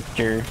sniped,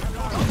 or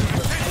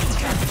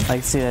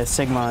like see a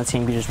Sigma on the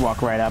team could just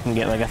walk right up and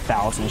get like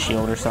 1,000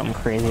 shield or something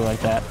crazy like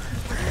that.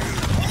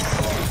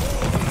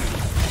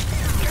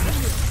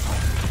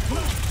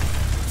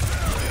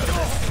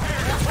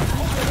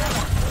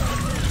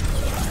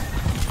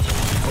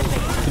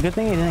 The good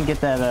thing he didn't get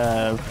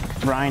that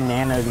Brian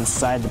nanoed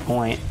inside the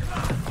point.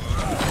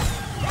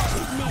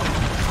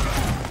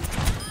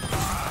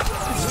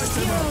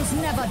 Heroes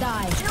never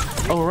die.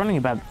 Oh, we're running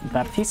about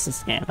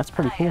Baptista's game. That's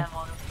pretty cool.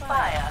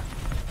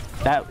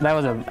 That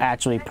was a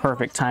actually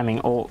perfect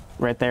timing ult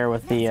right there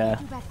with the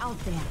Back out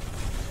there.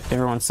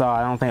 everyone saw.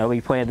 I don't think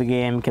we played the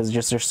game because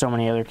just there's so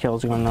many other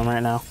kills going on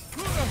right now.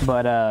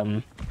 But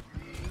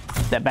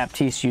that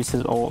Baptiste used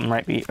his ult, and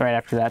right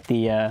after that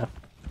the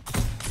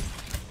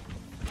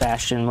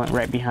Bastion went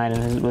right behind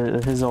him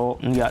with his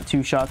ult and got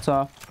 2 shots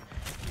off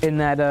in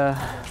that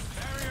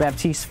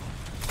Baptiste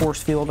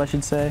force field, I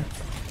should say.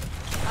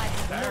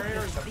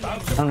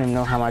 I don't even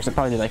know how much. It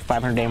probably did like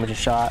 500 damage a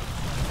shot.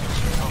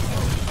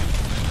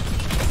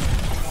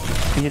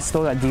 He just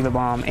still got Diva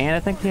Bomb, and I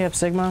think they have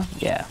Sigma.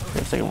 Yeah, they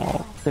have Sigma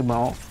ult. Sigma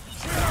ult.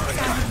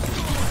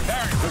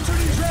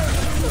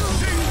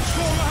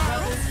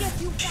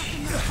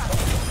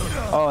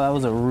 Oh, that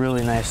was a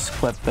really nice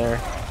clip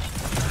there.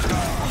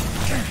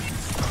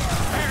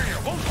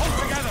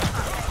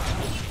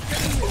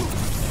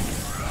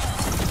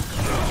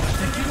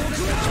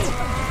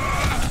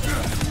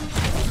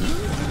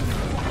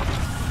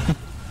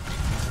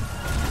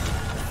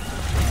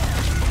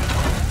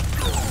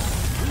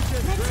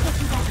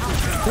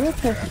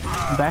 I feel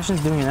like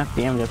Bastion's doing enough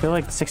damage. I feel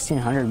like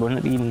 1600 wouldn't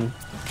it be even... I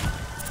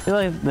feel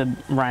like the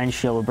Ryan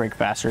shield would break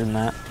faster than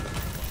that.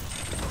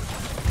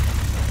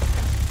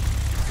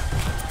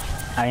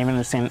 I don't even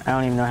understand. I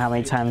don't even know how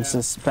many times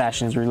this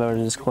Bastion's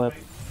reloaded this clip.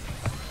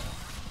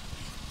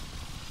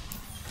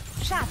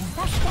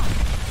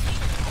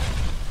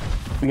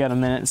 We got a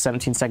minute and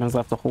 17 seconds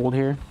left to hold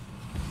here.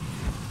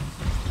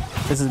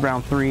 This is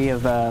round 3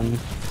 of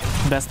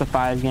best of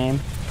 5 game.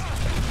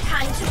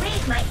 Time to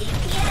raise my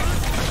APS.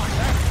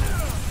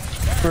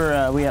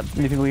 For we have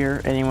new people here.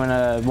 Anyone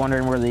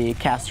wondering where the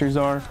casters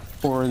are,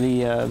 or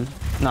the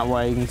not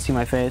why you can see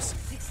my face?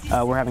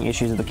 We're having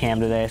issues with the cam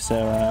today,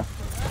 so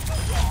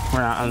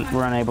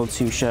we're unable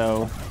to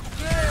show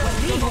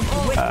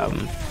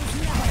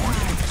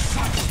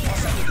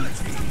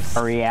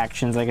our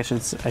reactions, I guess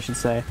I should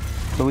say.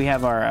 But we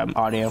have our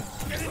audio,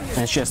 and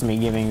it's just me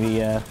giving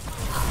the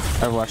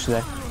Overwatch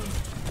today.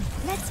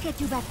 Let's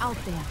get you back out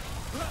there.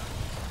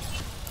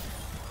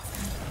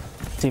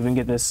 To even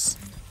get this.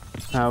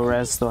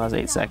 Rez still has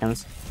 8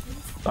 seconds.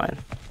 Fine.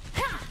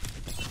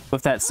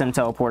 With that sim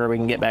teleporter, we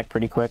can get back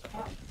pretty quick.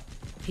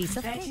 Piece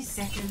of cake.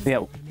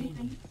 Yeah.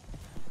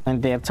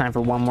 And they have time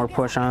for one more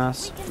push on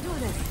us. We can do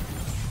this.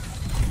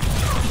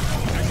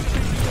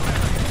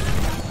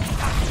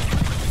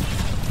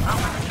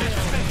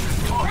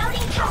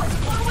 Routing towards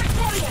forward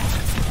barrier.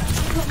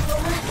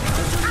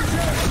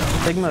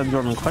 Sigma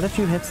absorbing quite a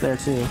few hits there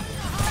too.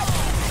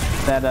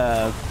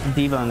 That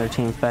Diva on their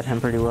team fed him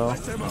pretty well.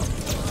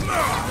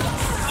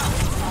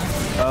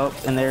 Oh,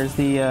 and there's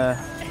the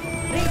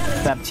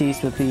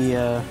Baptiste with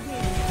the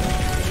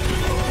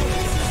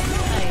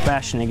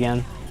Bastion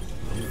again.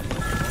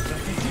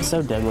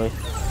 So deadly.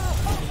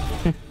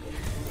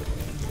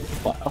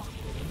 Wow.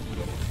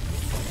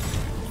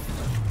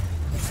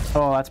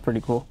 Oh, that's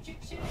pretty cool.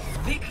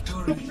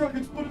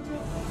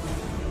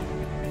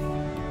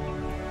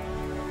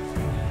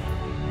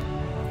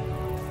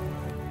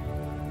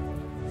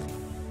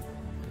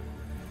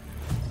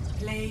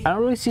 I don't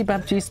really see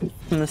Baptiste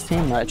in this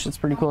team much. It's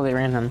pretty cool they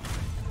ran him.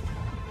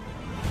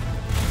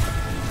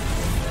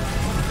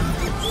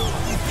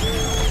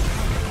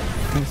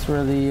 That's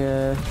where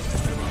the,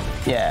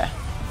 yeah.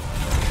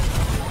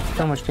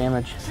 So much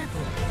damage.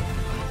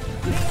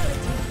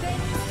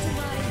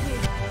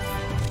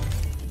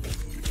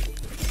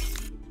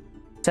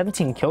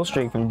 "17 kill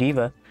streak from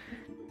Diva."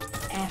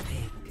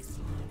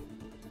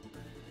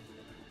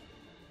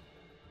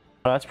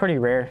 Oh, that's pretty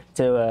rare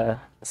to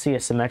see a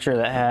Symmetra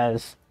that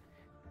has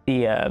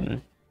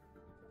the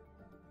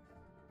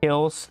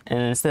kills,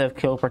 and instead of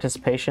kill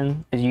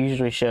participation, it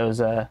usually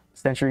shows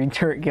sentry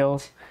turret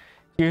kills.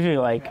 Usually,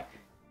 like,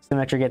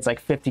 Symmetra gets like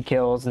 50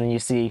 kills, and then you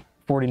see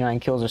 49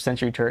 kills or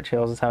sentry turret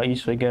kills. Is how it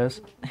usually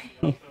goes.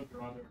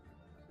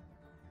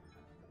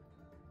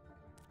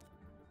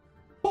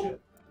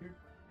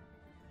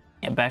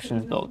 Yeah,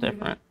 Bastion's built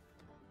different.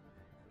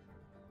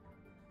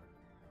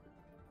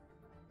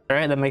 All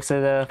right, that makes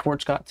it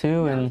Fort Scott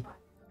 2 and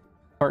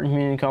Barton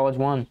Community College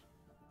 1.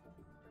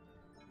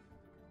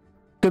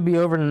 Could be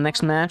over in the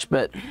next match,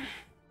 but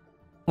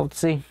let's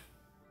see.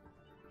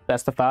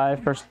 Best of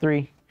 5, first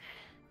 3.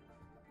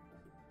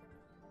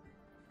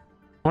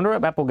 Wonder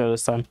what map will go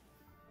this time.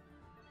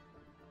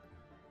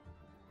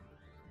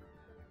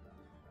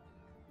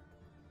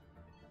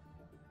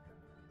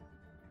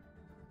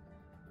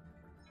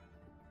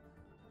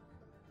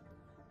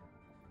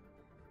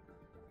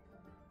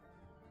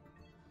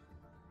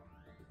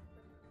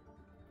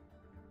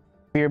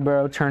 Beer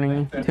Bro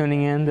tuning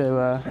in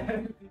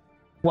to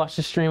watch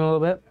the stream a little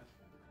bit.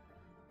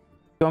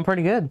 Going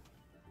pretty good.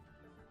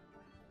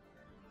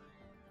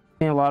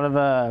 Seeing a lot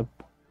of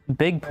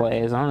big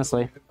plays,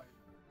 honestly.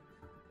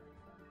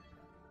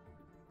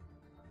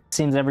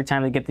 Seems every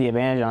time they get the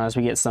advantage on us,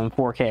 we get some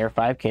 4K or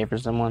 5K for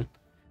someone.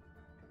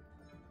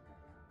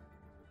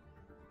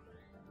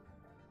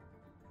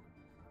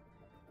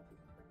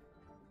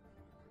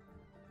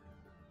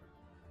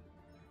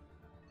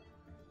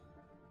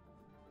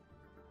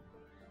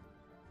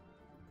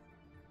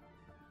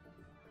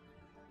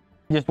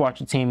 Just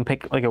watch a team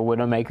pick like a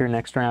Widowmaker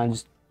next round,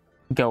 just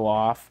go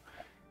off.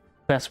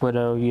 Best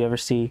Widow you ever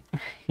see.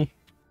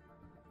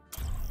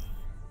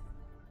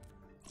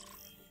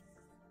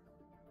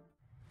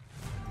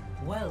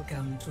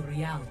 Welcome to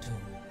Rialto.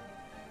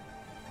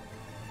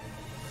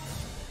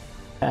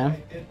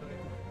 Okay.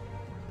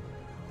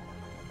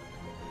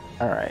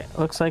 Alright,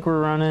 looks like we're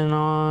running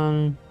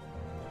on...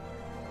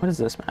 What is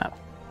this map?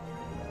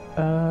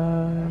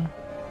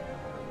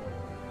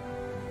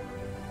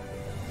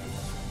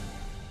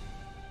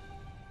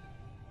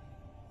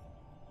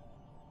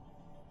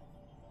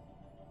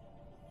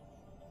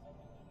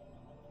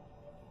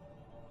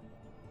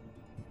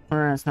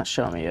 It's not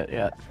showing me it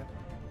yet.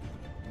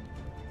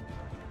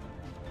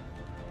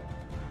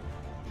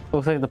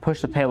 Looks like the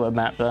push the payload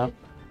map though.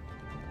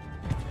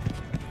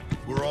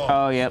 We're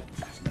all Oh, yep.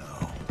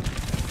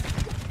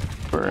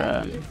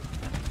 We're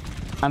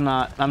I'm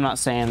not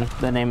saying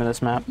the name of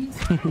this map.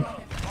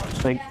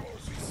 Like,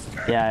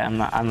 yeah, I'm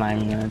not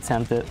even gonna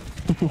attempt it.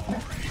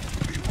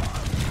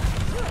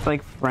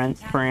 Like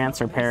France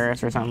or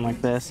Paris or something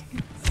like this,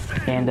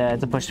 and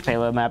it's a push to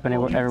payload map, and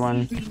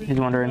everyone is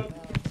wondering.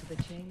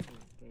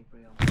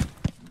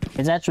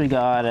 It's actually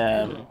got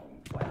I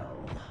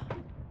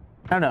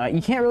don't know.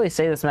 You can't really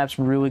say this map's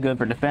really good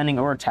for defending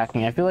or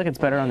attacking. I feel like it's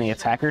better on the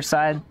attacker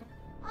side,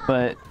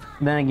 but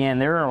then again,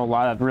 there are a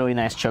lot of really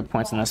nice choke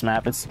points in this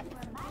map. This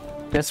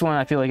one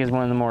I feel like is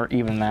one of the more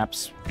even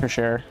maps for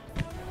sure.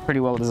 Pretty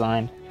well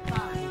designed. 5,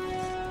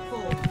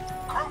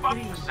 4,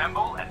 3,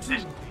 Assemble at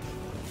this.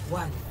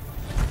 1.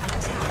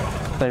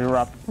 They're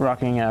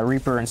rocking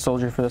Reaper and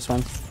Soldier for this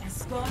one.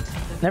 Escort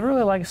the Never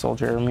really liked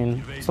Soldier. I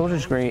mean,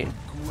 Soldier's great.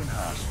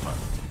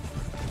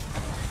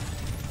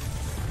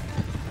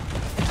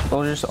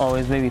 Soldiers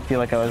always made me feel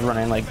like I was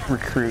running like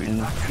Recruit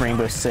in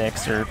Rainbow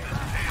Six, or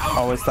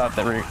always thought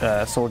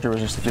that Soldier was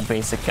just like a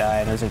basic guy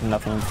and there's like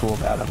nothing cool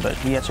about him, but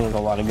he actually has a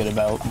lot of good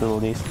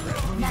abilities.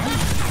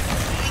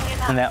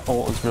 And that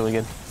ult is really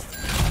good.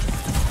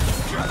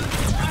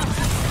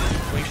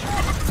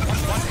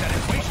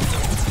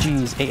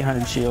 Jeez,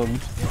 800 shield.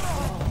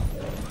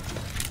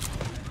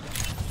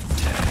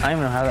 I don't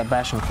even know how that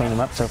Bastion cleaned him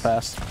up so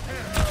fast.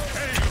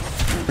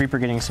 Reaper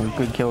getting some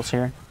good kills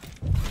here.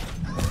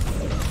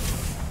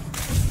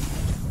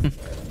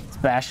 It's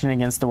Bastion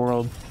against the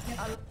world.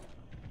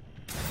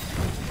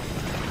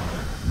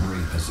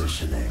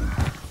 Repositioning.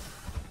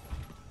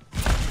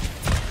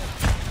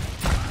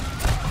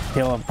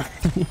 Kill him.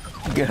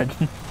 Good.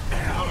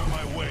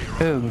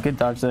 Ooh, good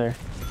dodge there.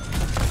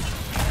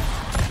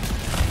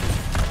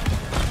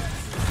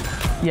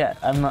 Yeah,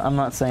 I'm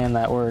not saying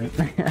that word.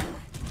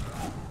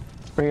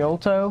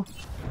 Rialto?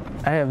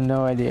 I have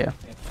no idea.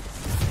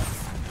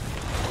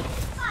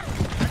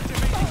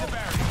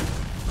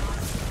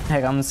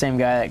 Heck, I'm the same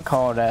guy that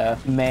called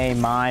May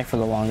my for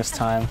the longest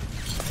time.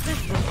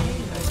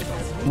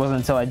 It wasn't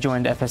until I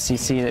joined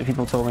FSCC that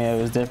people told me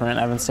it was different.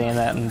 I've been saying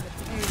that in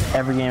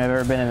every game I've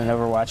ever been in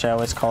Overwatch. I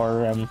always call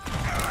her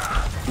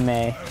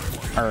May,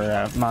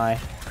 or my.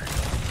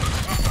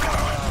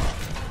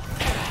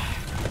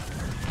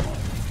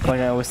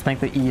 Like I always think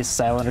the E is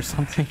silent or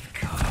something.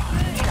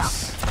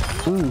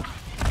 Ooh.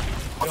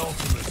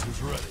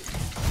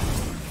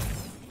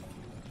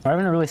 We're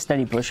having a really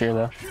steady push here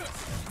though.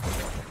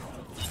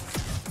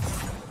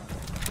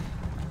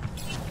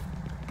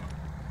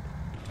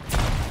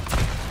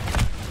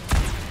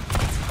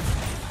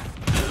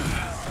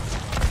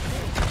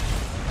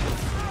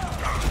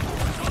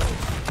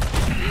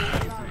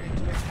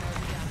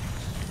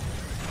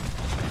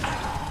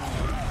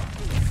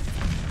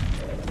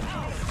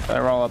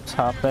 They're all up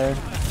top there.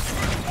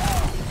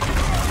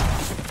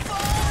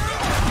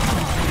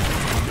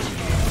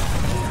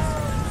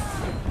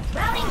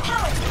 Routing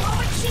power to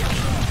forward shield.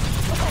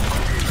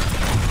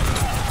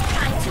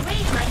 Time to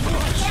raise my new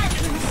again.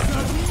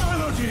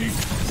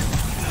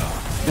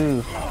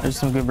 Ooh, there's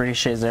some good British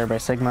shades there by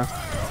Sigma.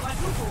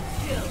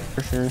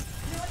 For sure.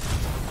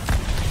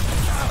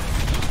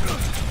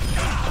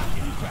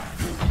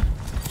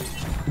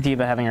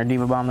 Diva having her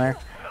Diva bomb there.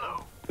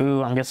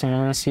 Ooh, I'm guessing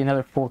I'm gonna see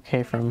another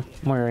 4K from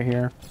Moira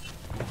here.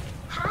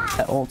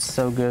 That ult's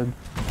so good.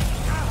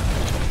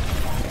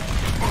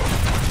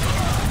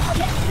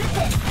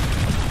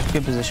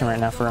 Good position right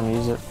now for him to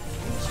use it.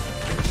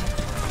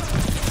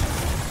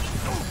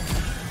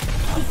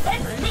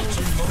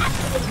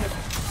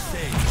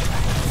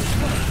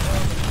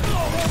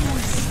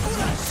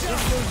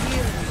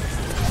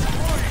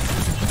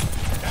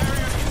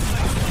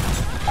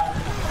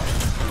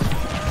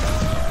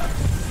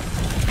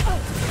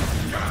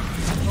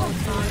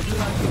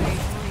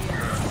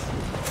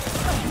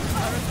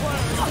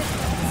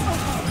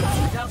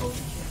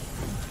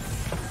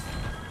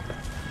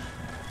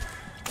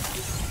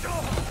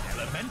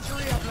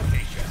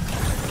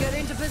 Get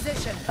into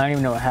position. I don't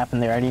even know what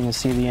happened there. I didn't even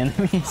see the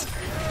enemies.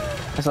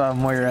 I saw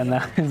Moira and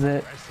that is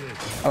it.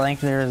 I think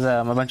there's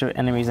a bunch of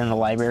enemies in the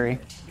library.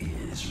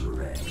 Is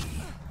ready.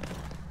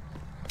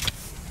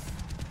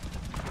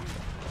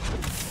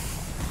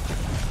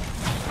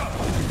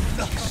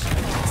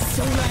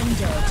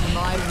 Surrender to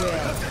my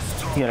will.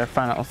 Get our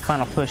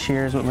final push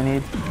here is what we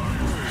need.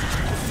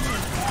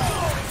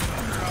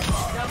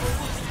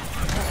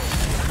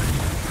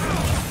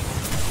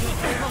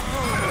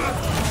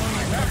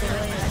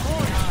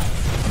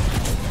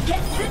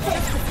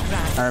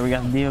 All right, we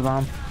got the Diva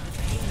Bomb.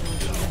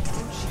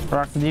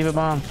 Rock the Diva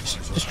Bomb.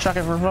 Just chuck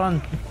it for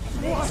fun.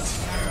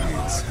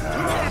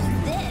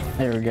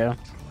 There we go.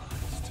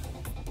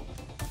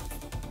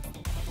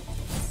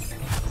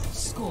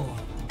 Score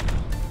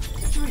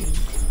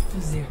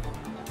 3-0.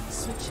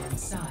 Switching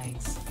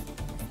sides.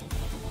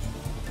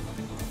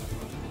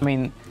 I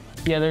mean,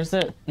 yeah, there's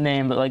that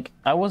name, but like,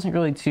 I wasn't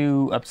really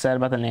too upset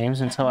about the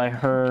names until I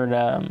heard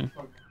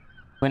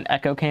when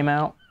Echo came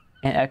out,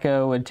 and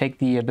Echo would take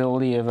the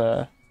ability of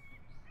a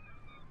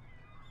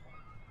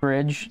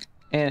bridge,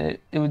 and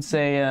it would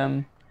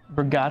say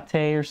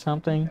Brigate or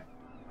something.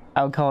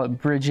 I would call it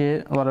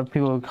Bridget. A lot of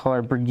people would call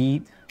her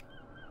Brigitte,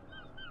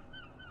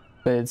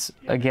 but it's,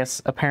 I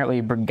guess,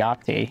 apparently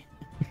Brigate.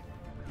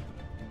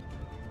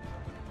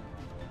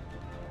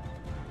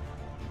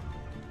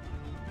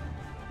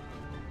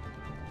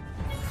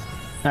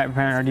 Alright,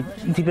 preparing our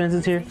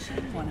defenses here.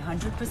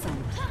 100%.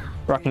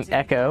 Rocking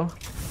Echo.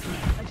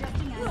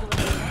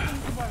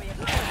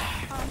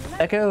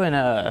 Echo and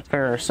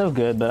Pharah are so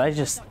good, but I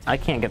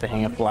can't get the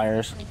hang of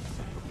flyers.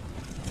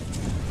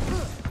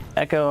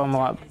 Echo I'm a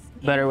lot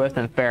better with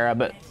than Pharah,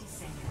 but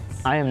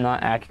I am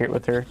not accurate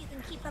with her. You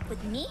can keep up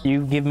with me?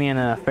 You give me a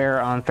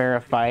Pharah on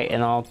Pharah fight,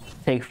 and I'll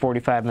take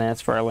 45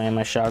 minutes before I land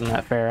my shot on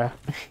that Pharah.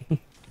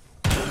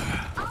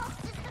 All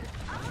systems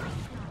on.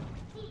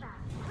 Diva,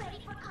 ready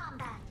for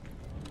combat.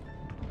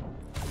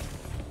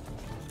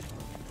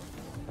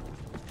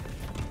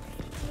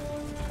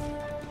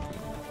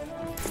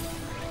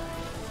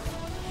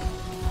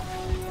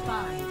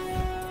 5,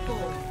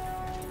 4,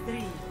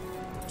 3,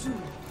 2,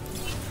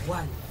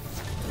 1.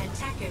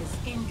 Attackers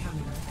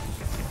incoming.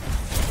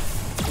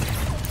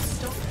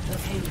 Stop the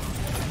payload.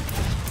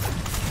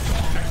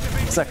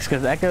 Sucks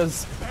because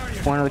Echo's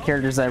one of the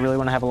characters that I really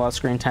want to have a lot of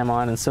screen time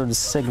on, and so does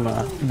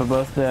Sigma. But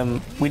both of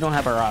them, we don't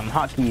have our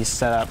hotkeys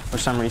set up for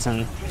some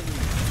reason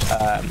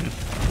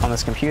on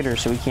this computer,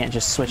 so we can't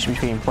just switch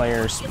between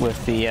players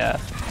with the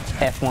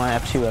F1,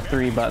 F2,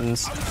 F3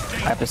 buttons.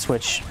 I have to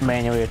switch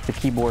manually with the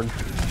keyboard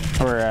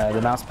or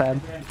the mouse pad,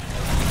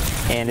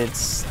 and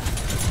it's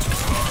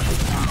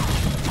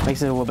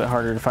makes it a little bit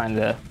harder to find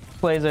the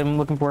plays I'm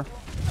looking for.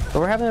 But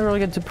we're having a really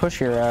good push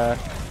here.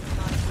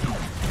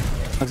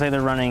 Looks like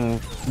they're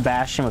running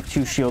Bastion with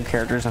 2 shield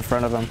characters in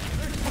front of them.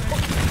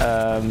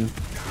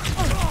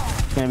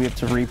 Gonna be up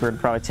to Reaper to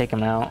probably take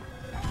him out.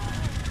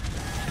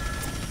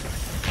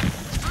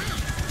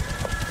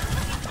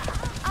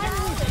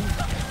 I'm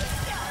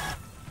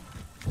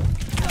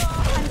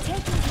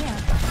taking care.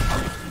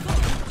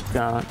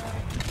 Gone.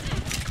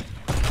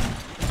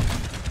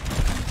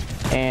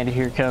 And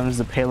here comes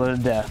the payload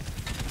of death.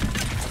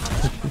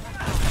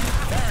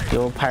 The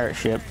old pirate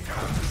ship.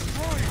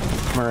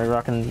 We're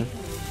rocking.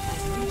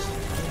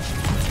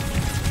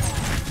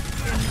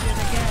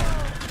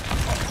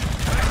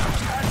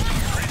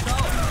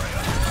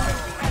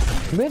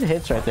 Good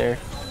hits right there.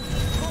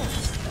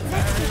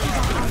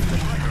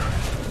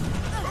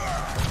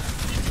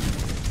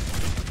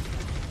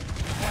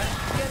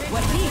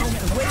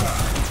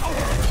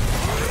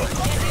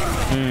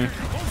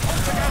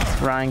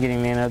 Ryan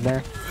getting nanoed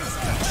there.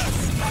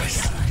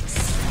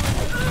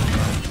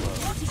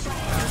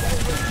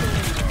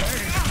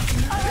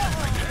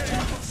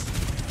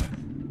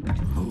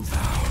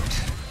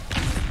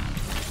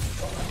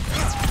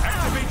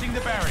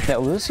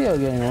 That Lucio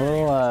getting a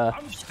little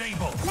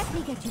Let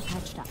me get you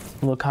patched up.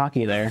 a little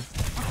cocky there.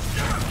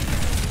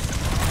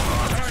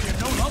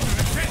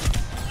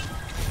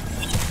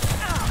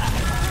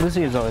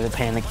 Lucio's always a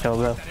pain to kill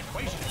though.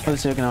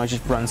 Lucio can always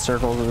just run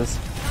circles with his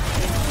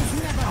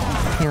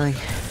healing.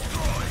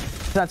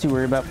 Not too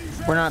worried about.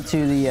 We're not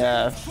to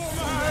the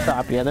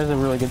stop yet. There's a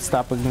really good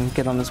stop we can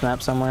get on this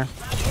map somewhere.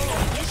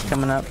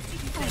 Coming up.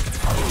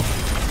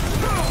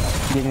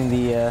 Getting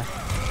the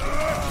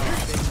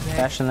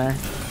Bastion there.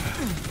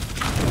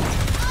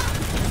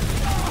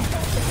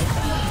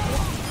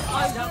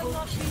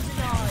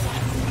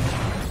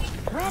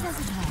 Where does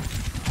it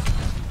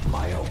hurt?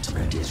 My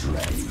ultimate is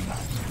ready.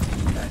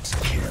 Let's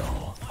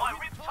kill. My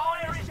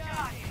riptire is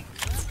dying.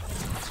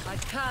 I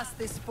cast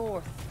this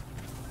forth.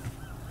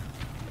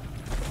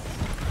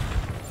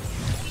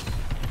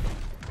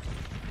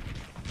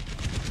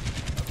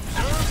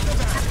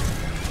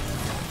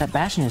 That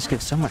Bastion just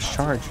gives so much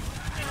charge.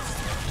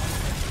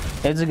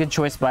 It's a good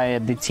choice by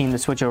the team to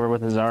switch over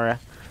with Azara.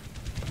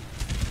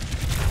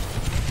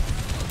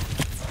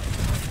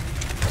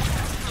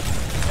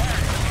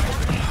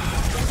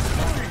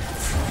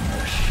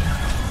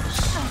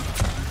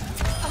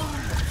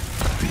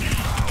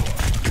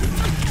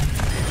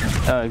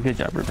 Good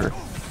job, Reaper.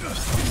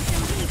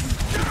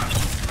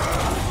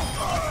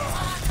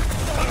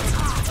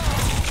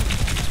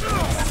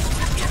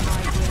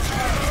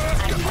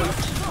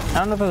 I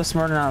don't know if it was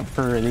smart or not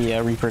for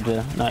the Reaper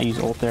to not use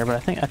ult there, but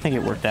I think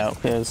it worked out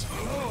because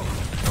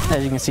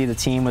As you can see, the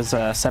team was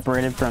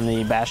separated from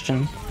the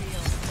Bastion.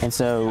 And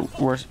so,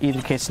 worst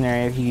either case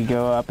scenario, he could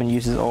go up and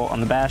use his ult on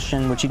the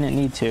Bastion, which he didn't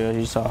need to, as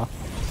you saw.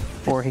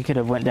 Or he could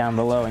have went down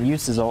below and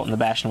used his ult, and the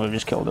Bastion would have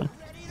just killed him.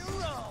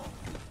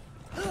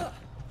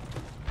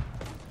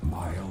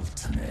 My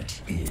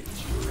ultimate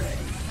is ready.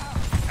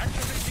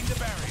 Activating the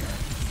barrier.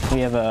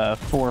 We have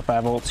 4 or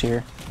 5 ults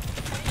here.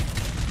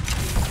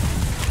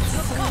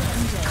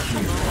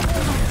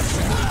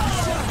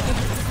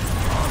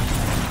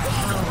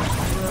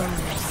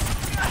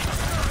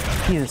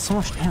 Jesus, so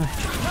much damage.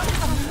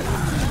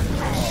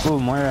 Ooh,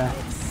 Moira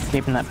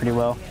escaping that pretty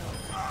well.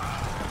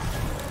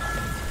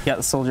 Got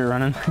the soldier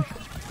running.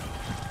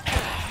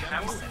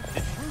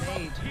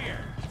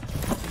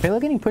 They're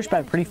getting pushed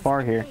back pretty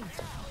far here.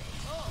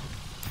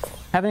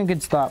 Having a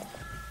good stop.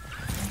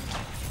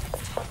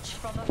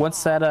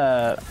 Once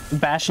that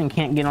Bastion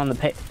can't get on the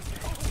pay.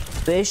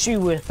 The issue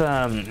with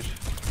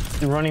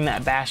running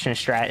that Bastion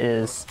strat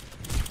is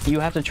you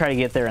have to try to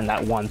get there in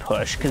that one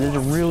push, because it's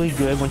really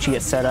good once you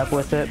get set up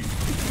with it.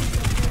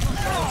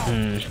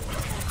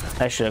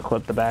 I should have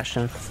clipped the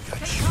Bastion.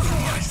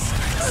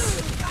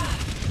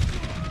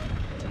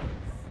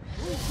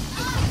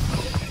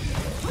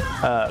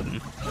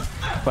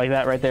 Like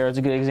that right there is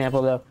a good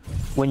example though.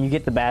 When you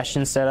get the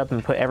Bastion set up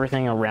and put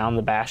everything around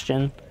the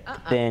Bastion,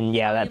 then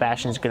yeah, that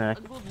Bastion's gonna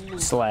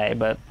slay,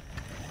 but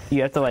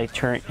you have to like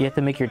you have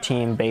to make your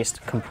team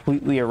based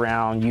completely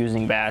around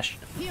using Bastion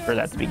for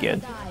that to be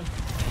good.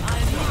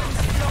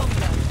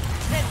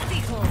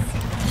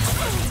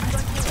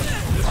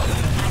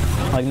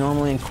 Like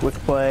normally in quick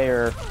play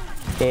or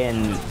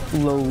in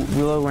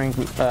low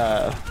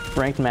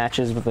ranked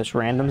matches with just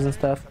randoms and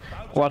stuff,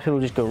 a lot of people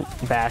just go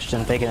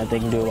Bastion thinking that they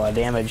can do a lot of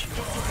damage.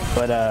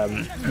 But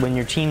when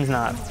your team's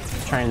not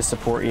trying to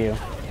support you,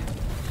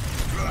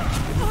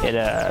 it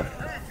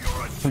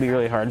can be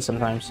really hard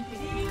sometimes.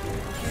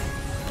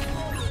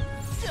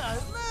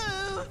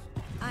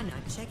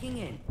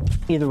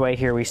 Either way,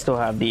 here we still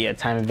have the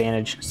time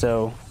advantage,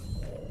 so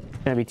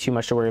it's gonna be too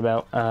much to worry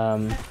about.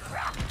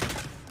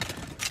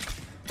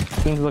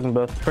 Teams looking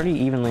both pretty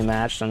evenly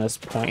matched on this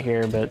point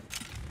here, but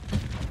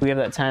if we have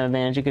that time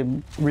advantage, it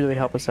could really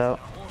help us out.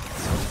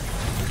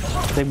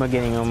 I think about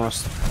getting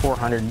almost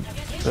 400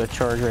 for the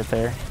charge right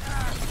there.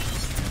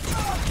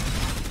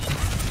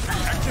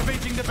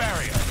 Activating the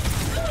barrier.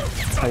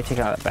 How do you take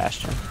out that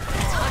Bastion?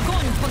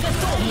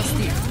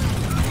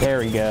 There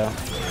we go.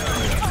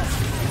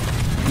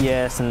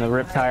 Yes, and the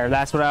rip tire.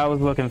 That's what I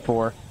was looking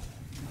for.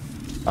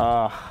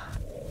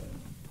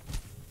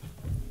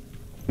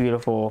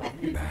 Beautiful.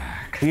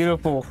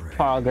 Beautiful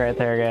fog right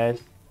there,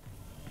 guys.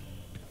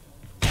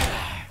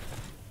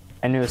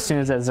 I knew as soon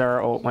as that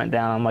Zara ult went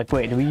down, I'm like,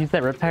 wait, did we use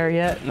that rip tire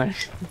yet? And I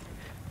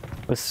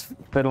was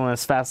fiddling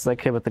as fast as I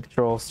could with the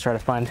controls to try to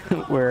find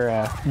where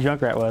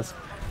Junkrat was.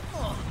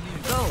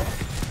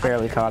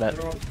 Barely caught it.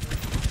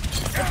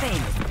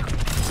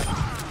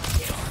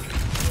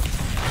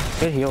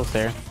 Good heals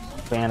there,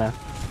 Vanna.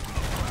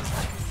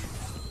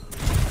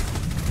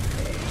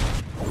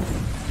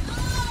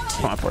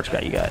 Come on, Porch,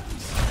 you got it.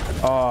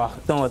 Oh,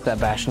 don't let that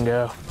Bastion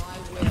go.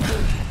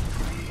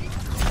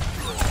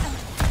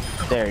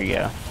 There you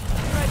go.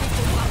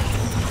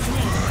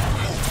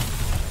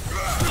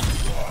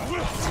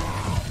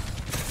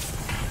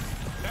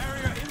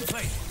 Barrier in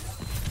place.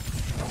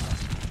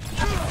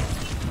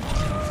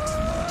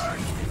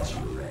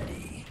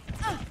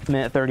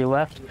 Minute 30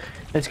 left.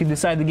 Let's get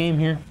decide the game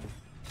here.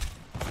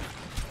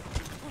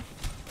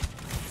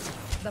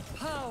 The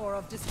power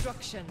of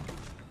destruction.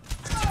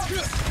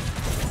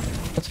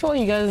 Let's follow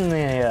you guys in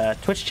the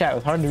Twitch chat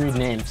with hard to read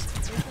names.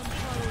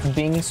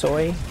 Bing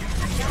Soy.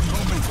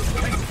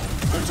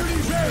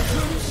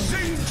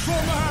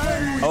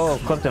 Oh,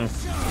 clipped him.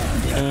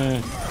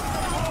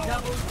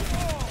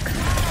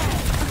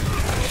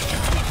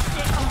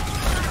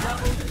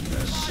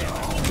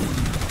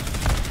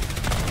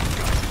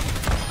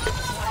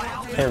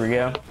 There we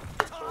go.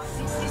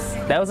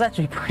 That was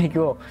actually pretty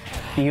cool.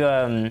 You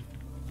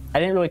I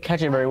didn't really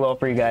catch it very well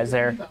for you guys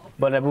there,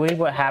 but I believe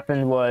what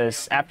happened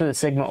was after the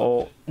Sigma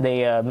ult,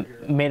 they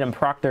made him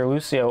proc their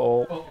Lucio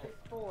ult,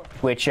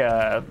 which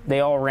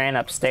they all ran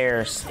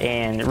upstairs,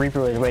 and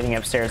Reaper was waiting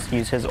upstairs to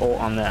use his ult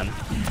on them.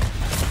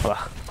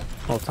 Ugh,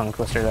 little tongue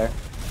twister there.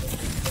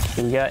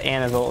 So we got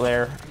Ana's ult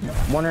there.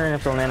 Wondering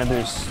if they'll nano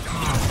boost.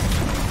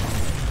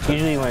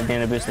 Usually you want to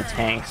nano boost the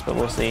tanks, but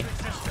we'll see.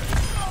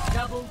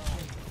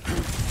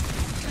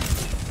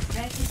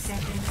 30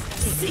 seconds.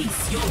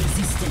 Cease your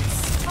resistance.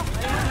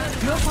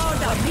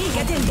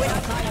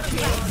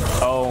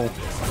 Oh,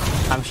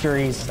 I'm sure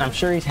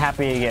he's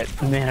happy to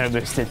get nano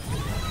boosted.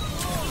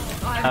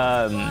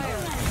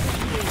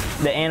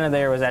 The Ana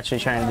there was actually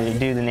trying to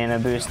do the nano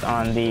boost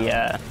on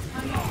the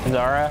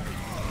Zara,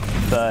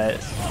 but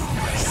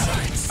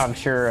I'm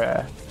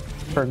sure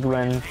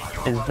Fergwin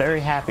is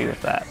very happy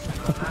with that.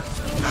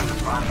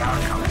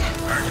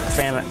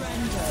 Spam it.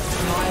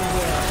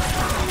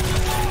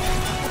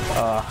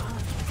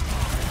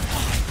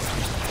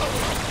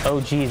 Oh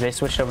geez, they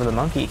switched over the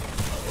monkey.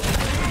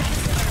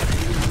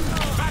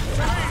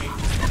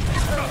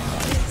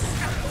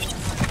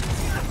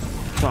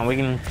 Come on, we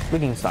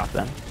can stop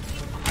them.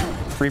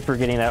 Reaper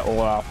getting that ult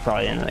off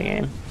probably end of the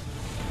game.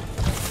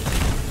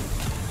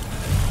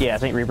 Yeah, I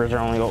think Reapers are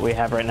only what we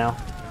have right now.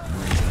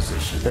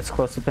 That's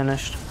close to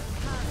finished.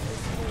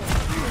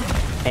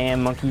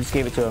 And Monkey just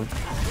gave it to him.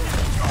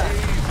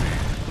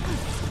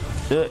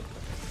 Do it.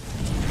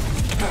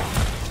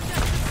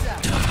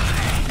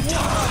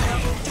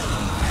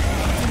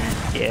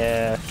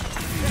 Yeah.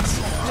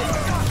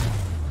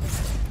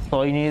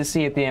 All you needed to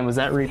see at the end was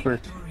that Reaper.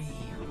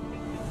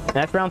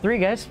 That's round 3,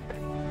 guys.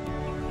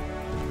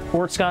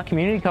 Fort Scott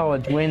Community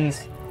College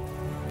wins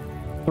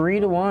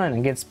 3-1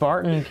 against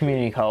Barton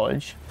Community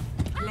College.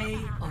 Play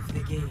of the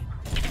game.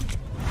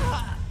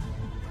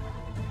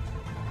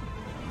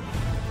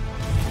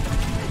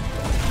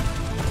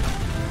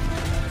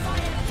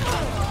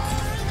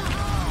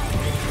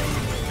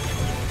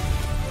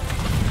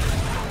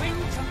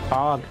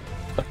 Hog,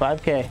 a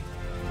 5K.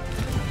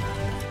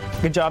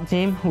 Good job,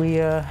 team. We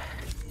get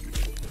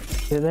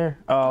there.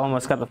 Oh,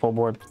 almost got the full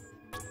board.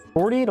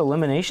 48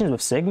 eliminations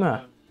with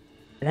Sigma.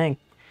 Dang.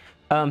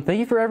 Thank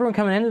you for everyone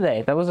coming in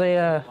today. That was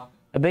a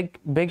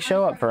big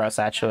show up for us,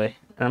 actually,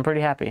 and I'm pretty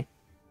happy.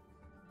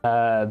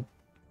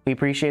 We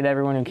appreciate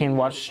everyone who came to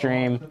watch the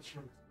stream.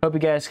 Hope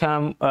you guys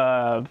come.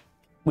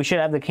 We should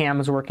have the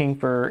cams working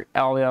for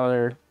all the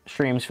other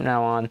streams from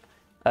now on.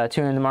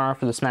 Tune in tomorrow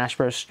for the Smash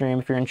Bros stream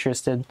if you're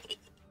interested.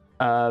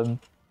 Hope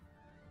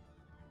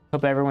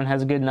everyone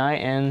has a good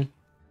night, and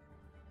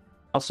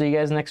I'll see you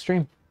guys next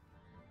stream.